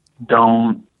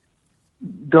don't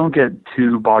get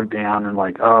too bogged down and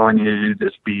like, oh, I need to do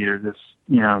this beat or this,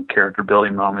 you know, character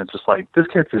building moment. It's just like, this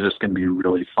character is just going to be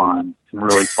really fun and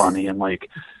really funny and like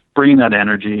bringing that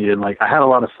energy. And like, I had a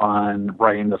lot of fun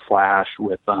writing the Flash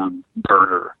with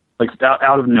Birder. Like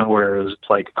out of nowhere, it was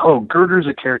like, oh, Girder's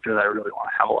a character that I really want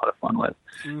to have a lot of fun with.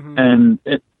 Mm-hmm.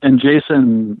 And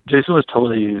Jason was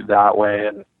totally that way.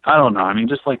 And I don't know. I mean,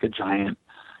 just like a giant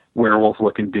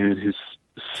werewolf-looking dude who's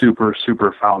super,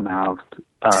 super foul-mouthed.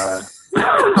 I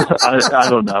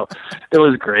don't know. It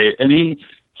was great. And he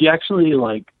actually,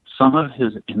 like, some of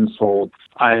his insults,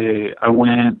 I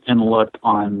went and looked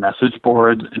on message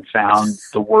boards and found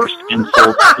the worst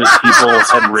insults that people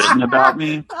had written about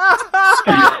me,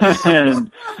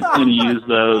 and he used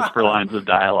those for lines of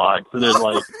dialogue. So there's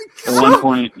like, at one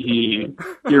point he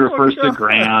refers to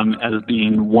Graham as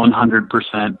being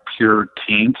 100% pure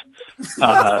taint,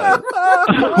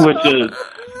 which is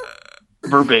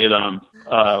verbatim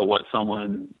what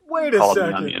someone called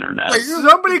me on the internet. Wait,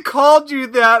 somebody called you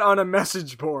that on a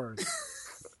message board?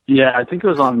 Yeah, I think it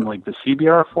was on like the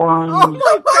CBR forums. Oh my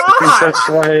god! That's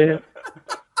right.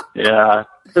 Yeah,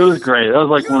 it was great. That was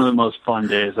like one of the most fun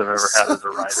days I've ever had as a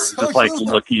writer. Just like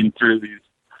looking through these,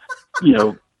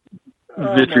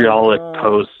 vitriolic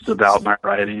posts about my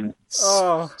writing.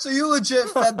 Oh. So you legit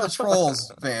fed the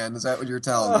trolls, Van? Is that what you're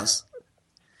telling us?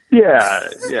 Yeah.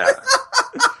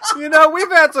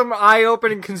 We've had some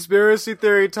eye-opening conspiracy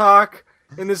theory talk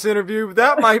in this interview.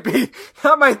 That might be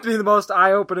the most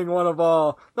eye-opening one of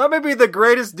all. That may be the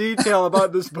greatest detail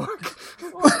about this book.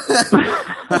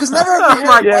 Because never have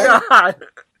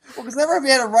you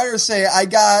had a writer say, I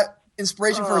got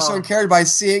inspiration for a certain character by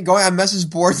going on message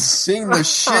boards and seeing the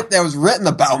shit that was written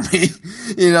about me.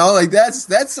 Like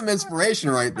that's some inspiration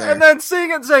right there. And then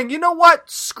seeing it and saying, you know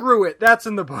what? Screw it. That's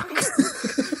in the book.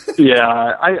 Yeah,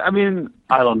 I mean,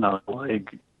 I don't know.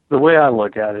 Like, the way I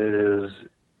look at it is,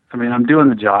 I mean, I'm doing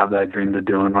the job that I dreamed of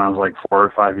doing when I was like 4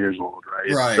 or 5 years old,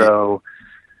 right? Right. So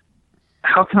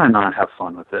how can I not have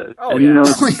fun with it? Oh,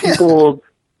 and,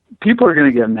 people are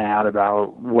going to get mad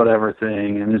about whatever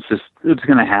thing, and it's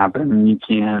going to happen, and you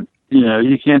can't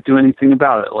do anything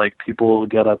about it. Like, people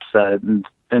get upset and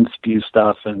spew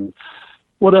stuff and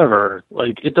whatever.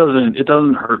 Like, it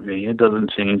doesn't hurt me. It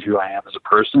doesn't change who I am as a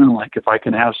person. Like, if I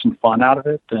can have some fun out of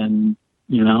it, then,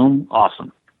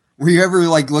 awesome. Were you ever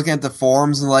like looking at the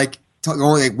forums and like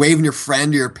waving your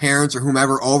friend or your parents or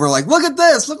whomever over, like, look at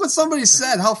this, look what somebody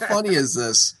said, how funny is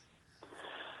this?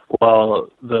 Well,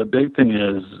 the big thing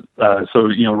is,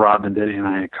 Rob Venditti and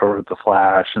I co-wrote The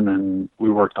Flash, and then we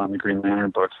worked on the Green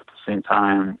Lantern books at the same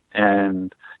time,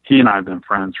 and he and I have been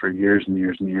friends for years and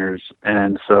years and years,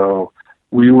 and so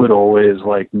we would always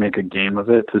like make a game of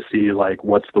it to see like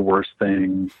what's the worst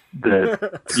thing that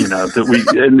that we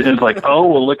and it's like, oh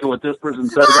well, look at what this person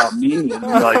said about me, and you're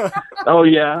like, oh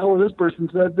yeah, well this person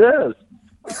said this.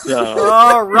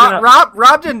 So,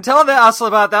 Rob didn't tell us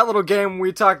about that little game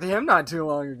we talked to him not too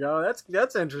long ago.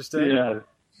 That's interesting.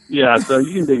 Yeah. So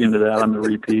you can dig into that on the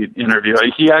repeat interview.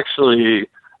 He actually,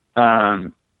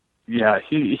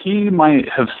 he might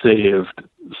have saved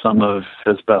some of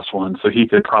his best ones, so he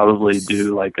could probably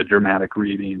do like a dramatic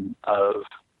reading of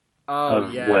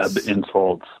web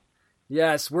insults.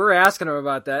 Yes, we're asking him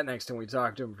about that next time we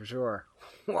talk to him for sure.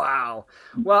 Wow.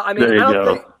 Well, I mean,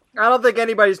 I don't think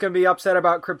anybody's going to be upset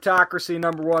about Cryptocracy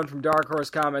 #1 from Dark Horse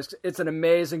Comics. It's an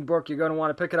amazing book. You're going to want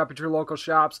to pick it up at your local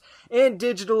shops and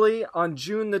digitally on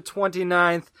June the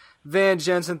 29th. Van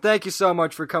Jensen, thank you so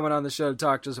much for coming on the show to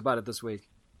talk to us about it this week.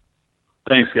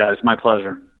 Thanks, guys. My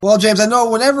pleasure. Well, James, I know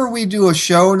whenever we do a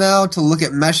show now to look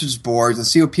at message boards and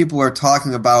see what people are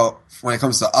talking about when it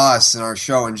comes to us and our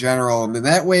show in general, and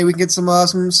that way we can get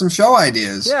some show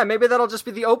ideas. Yeah, maybe that'll just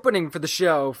be the opening for the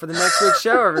show, for the next week's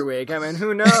show every week. I mean,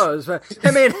 who knows? But, I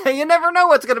mean, you never know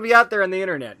what's going to be out there on the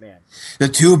internet, man. The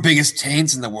 2 biggest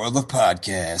taints in the world of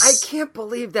podcasts. I can't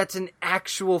believe that's an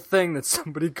actual thing that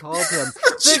somebody called him.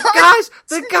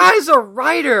 The guy's a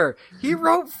writer. He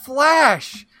wrote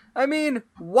Flash. I mean,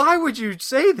 why would you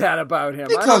say that about him?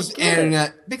 Because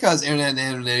internet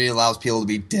anonymity allows people to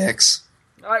be dicks.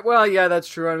 Well, yeah, that's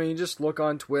true. I mean, you just look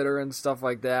on Twitter and stuff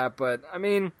like that. But, I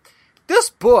mean, this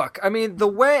book,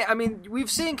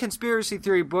 we've seen conspiracy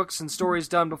theory books and stories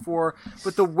done before,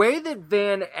 but the way that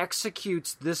Van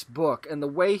executes this book and the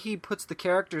way he puts the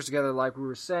characters together, like we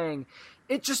were saying,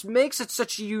 it just makes it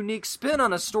such a unique spin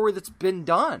on a story that's been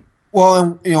done.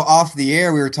 Well, and, off the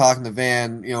air, we were talking to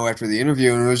Van, after the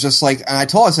interview, and it was just like, and I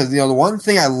told him, the one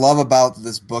thing I love about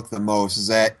this book the most is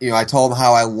that, I told him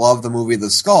how I love the movie The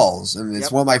Skulls, and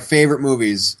it's one of my favorite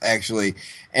movies, actually,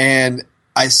 and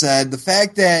I said, the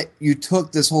fact that you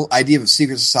took this whole idea of a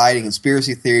secret society,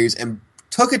 conspiracy theories, and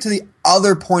took it to the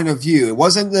other point of view. It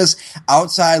wasn't this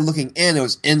outside looking in, it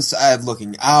was inside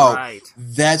looking out. Right.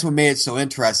 That's what made it so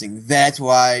interesting. That's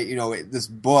why, this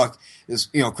book is,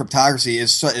 Cryptocracy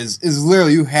is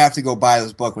literally, you have to go buy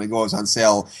this book when it goes on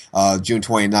sale June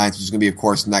 29th, which is going to be, of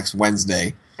course, next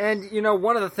Wednesday. And,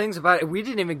 one of the things about it, we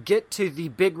didn't even get to the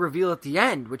big reveal at the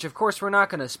end, which, of course, we're not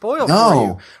going to spoil for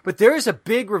you. But there is a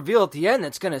big reveal at the end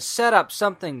that's going to set up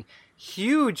something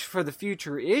huge for the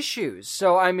future issues.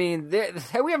 So, I mean, we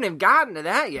haven't even gotten to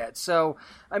that yet. So,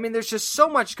 I mean, there's just so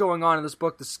much going on in this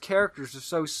book. The characters are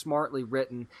so smartly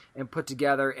written and put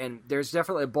together, and there's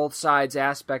definitely a both sides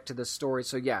aspect to this story.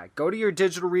 So, yeah, go to your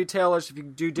digital retailers. If you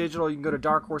do digital, you can go to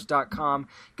darkhorse.com,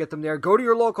 get them there. Go to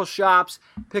your local shops,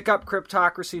 pick up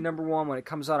Cryptocracy #1 when it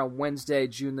comes out on Wednesday,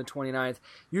 June the 29th.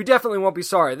 You definitely won't be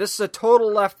sorry. This is a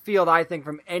total left field, I think,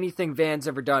 from anything Van's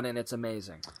ever done, and it's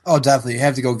amazing. Oh, definitely. You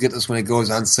have to go get this when it goes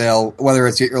on sale, whether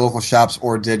it's at your local shops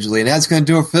or digitally. And that's going to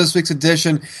do it for this week's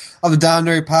edition of the Down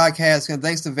Nerdy Podcast. And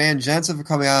thanks to Van Jensen for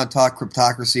coming on and talk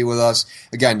Cryptocracy with us.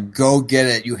 Again, go get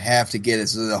it. You have to get it.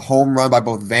 This is a home run by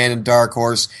both Van and Dark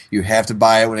Horse. You have to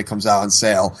buy it when it comes out on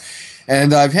sale.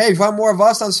 And hey, if you want more of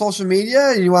us on social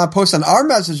media and you want to post on our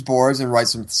message boards and write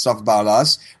some stuff about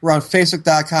us, we're on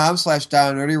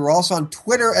Facebook.com/DownNerdy. We're also on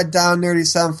Twitter at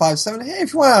DownNerdy757. Hey,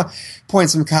 if you want to point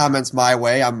some comments my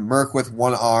way, I'm Merc with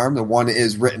one arm. The one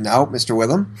is written out, Mr.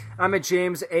 Witham. I'm at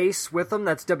James Ace Witham.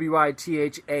 That's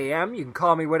Witham. You can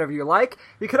call me whatever you like.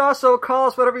 You can also call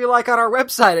us whatever you like on our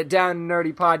website at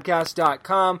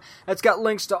downnerdypodcast.com. That's got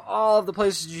links to all of the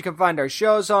places you can find our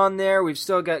shows on there. We've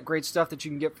still got great stuff that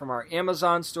you can get from our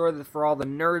Amazon store for all the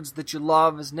nerds that you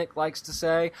love, as Nick likes to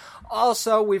say.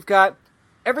 Also, we've got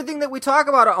everything that we talk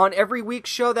about on every week's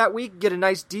show that week. Get a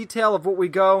nice detail of what we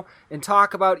go and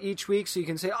talk about each week, so you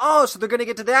can say, oh, so they're going to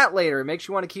get to that later. It makes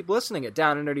you want to keep listening at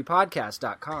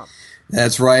downandnerdypodcast.com.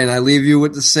 That's right, and I leave you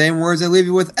with the same words I leave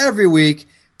you with every week.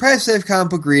 Press safe,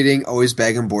 comic book reading, always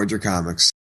bag and board your comics.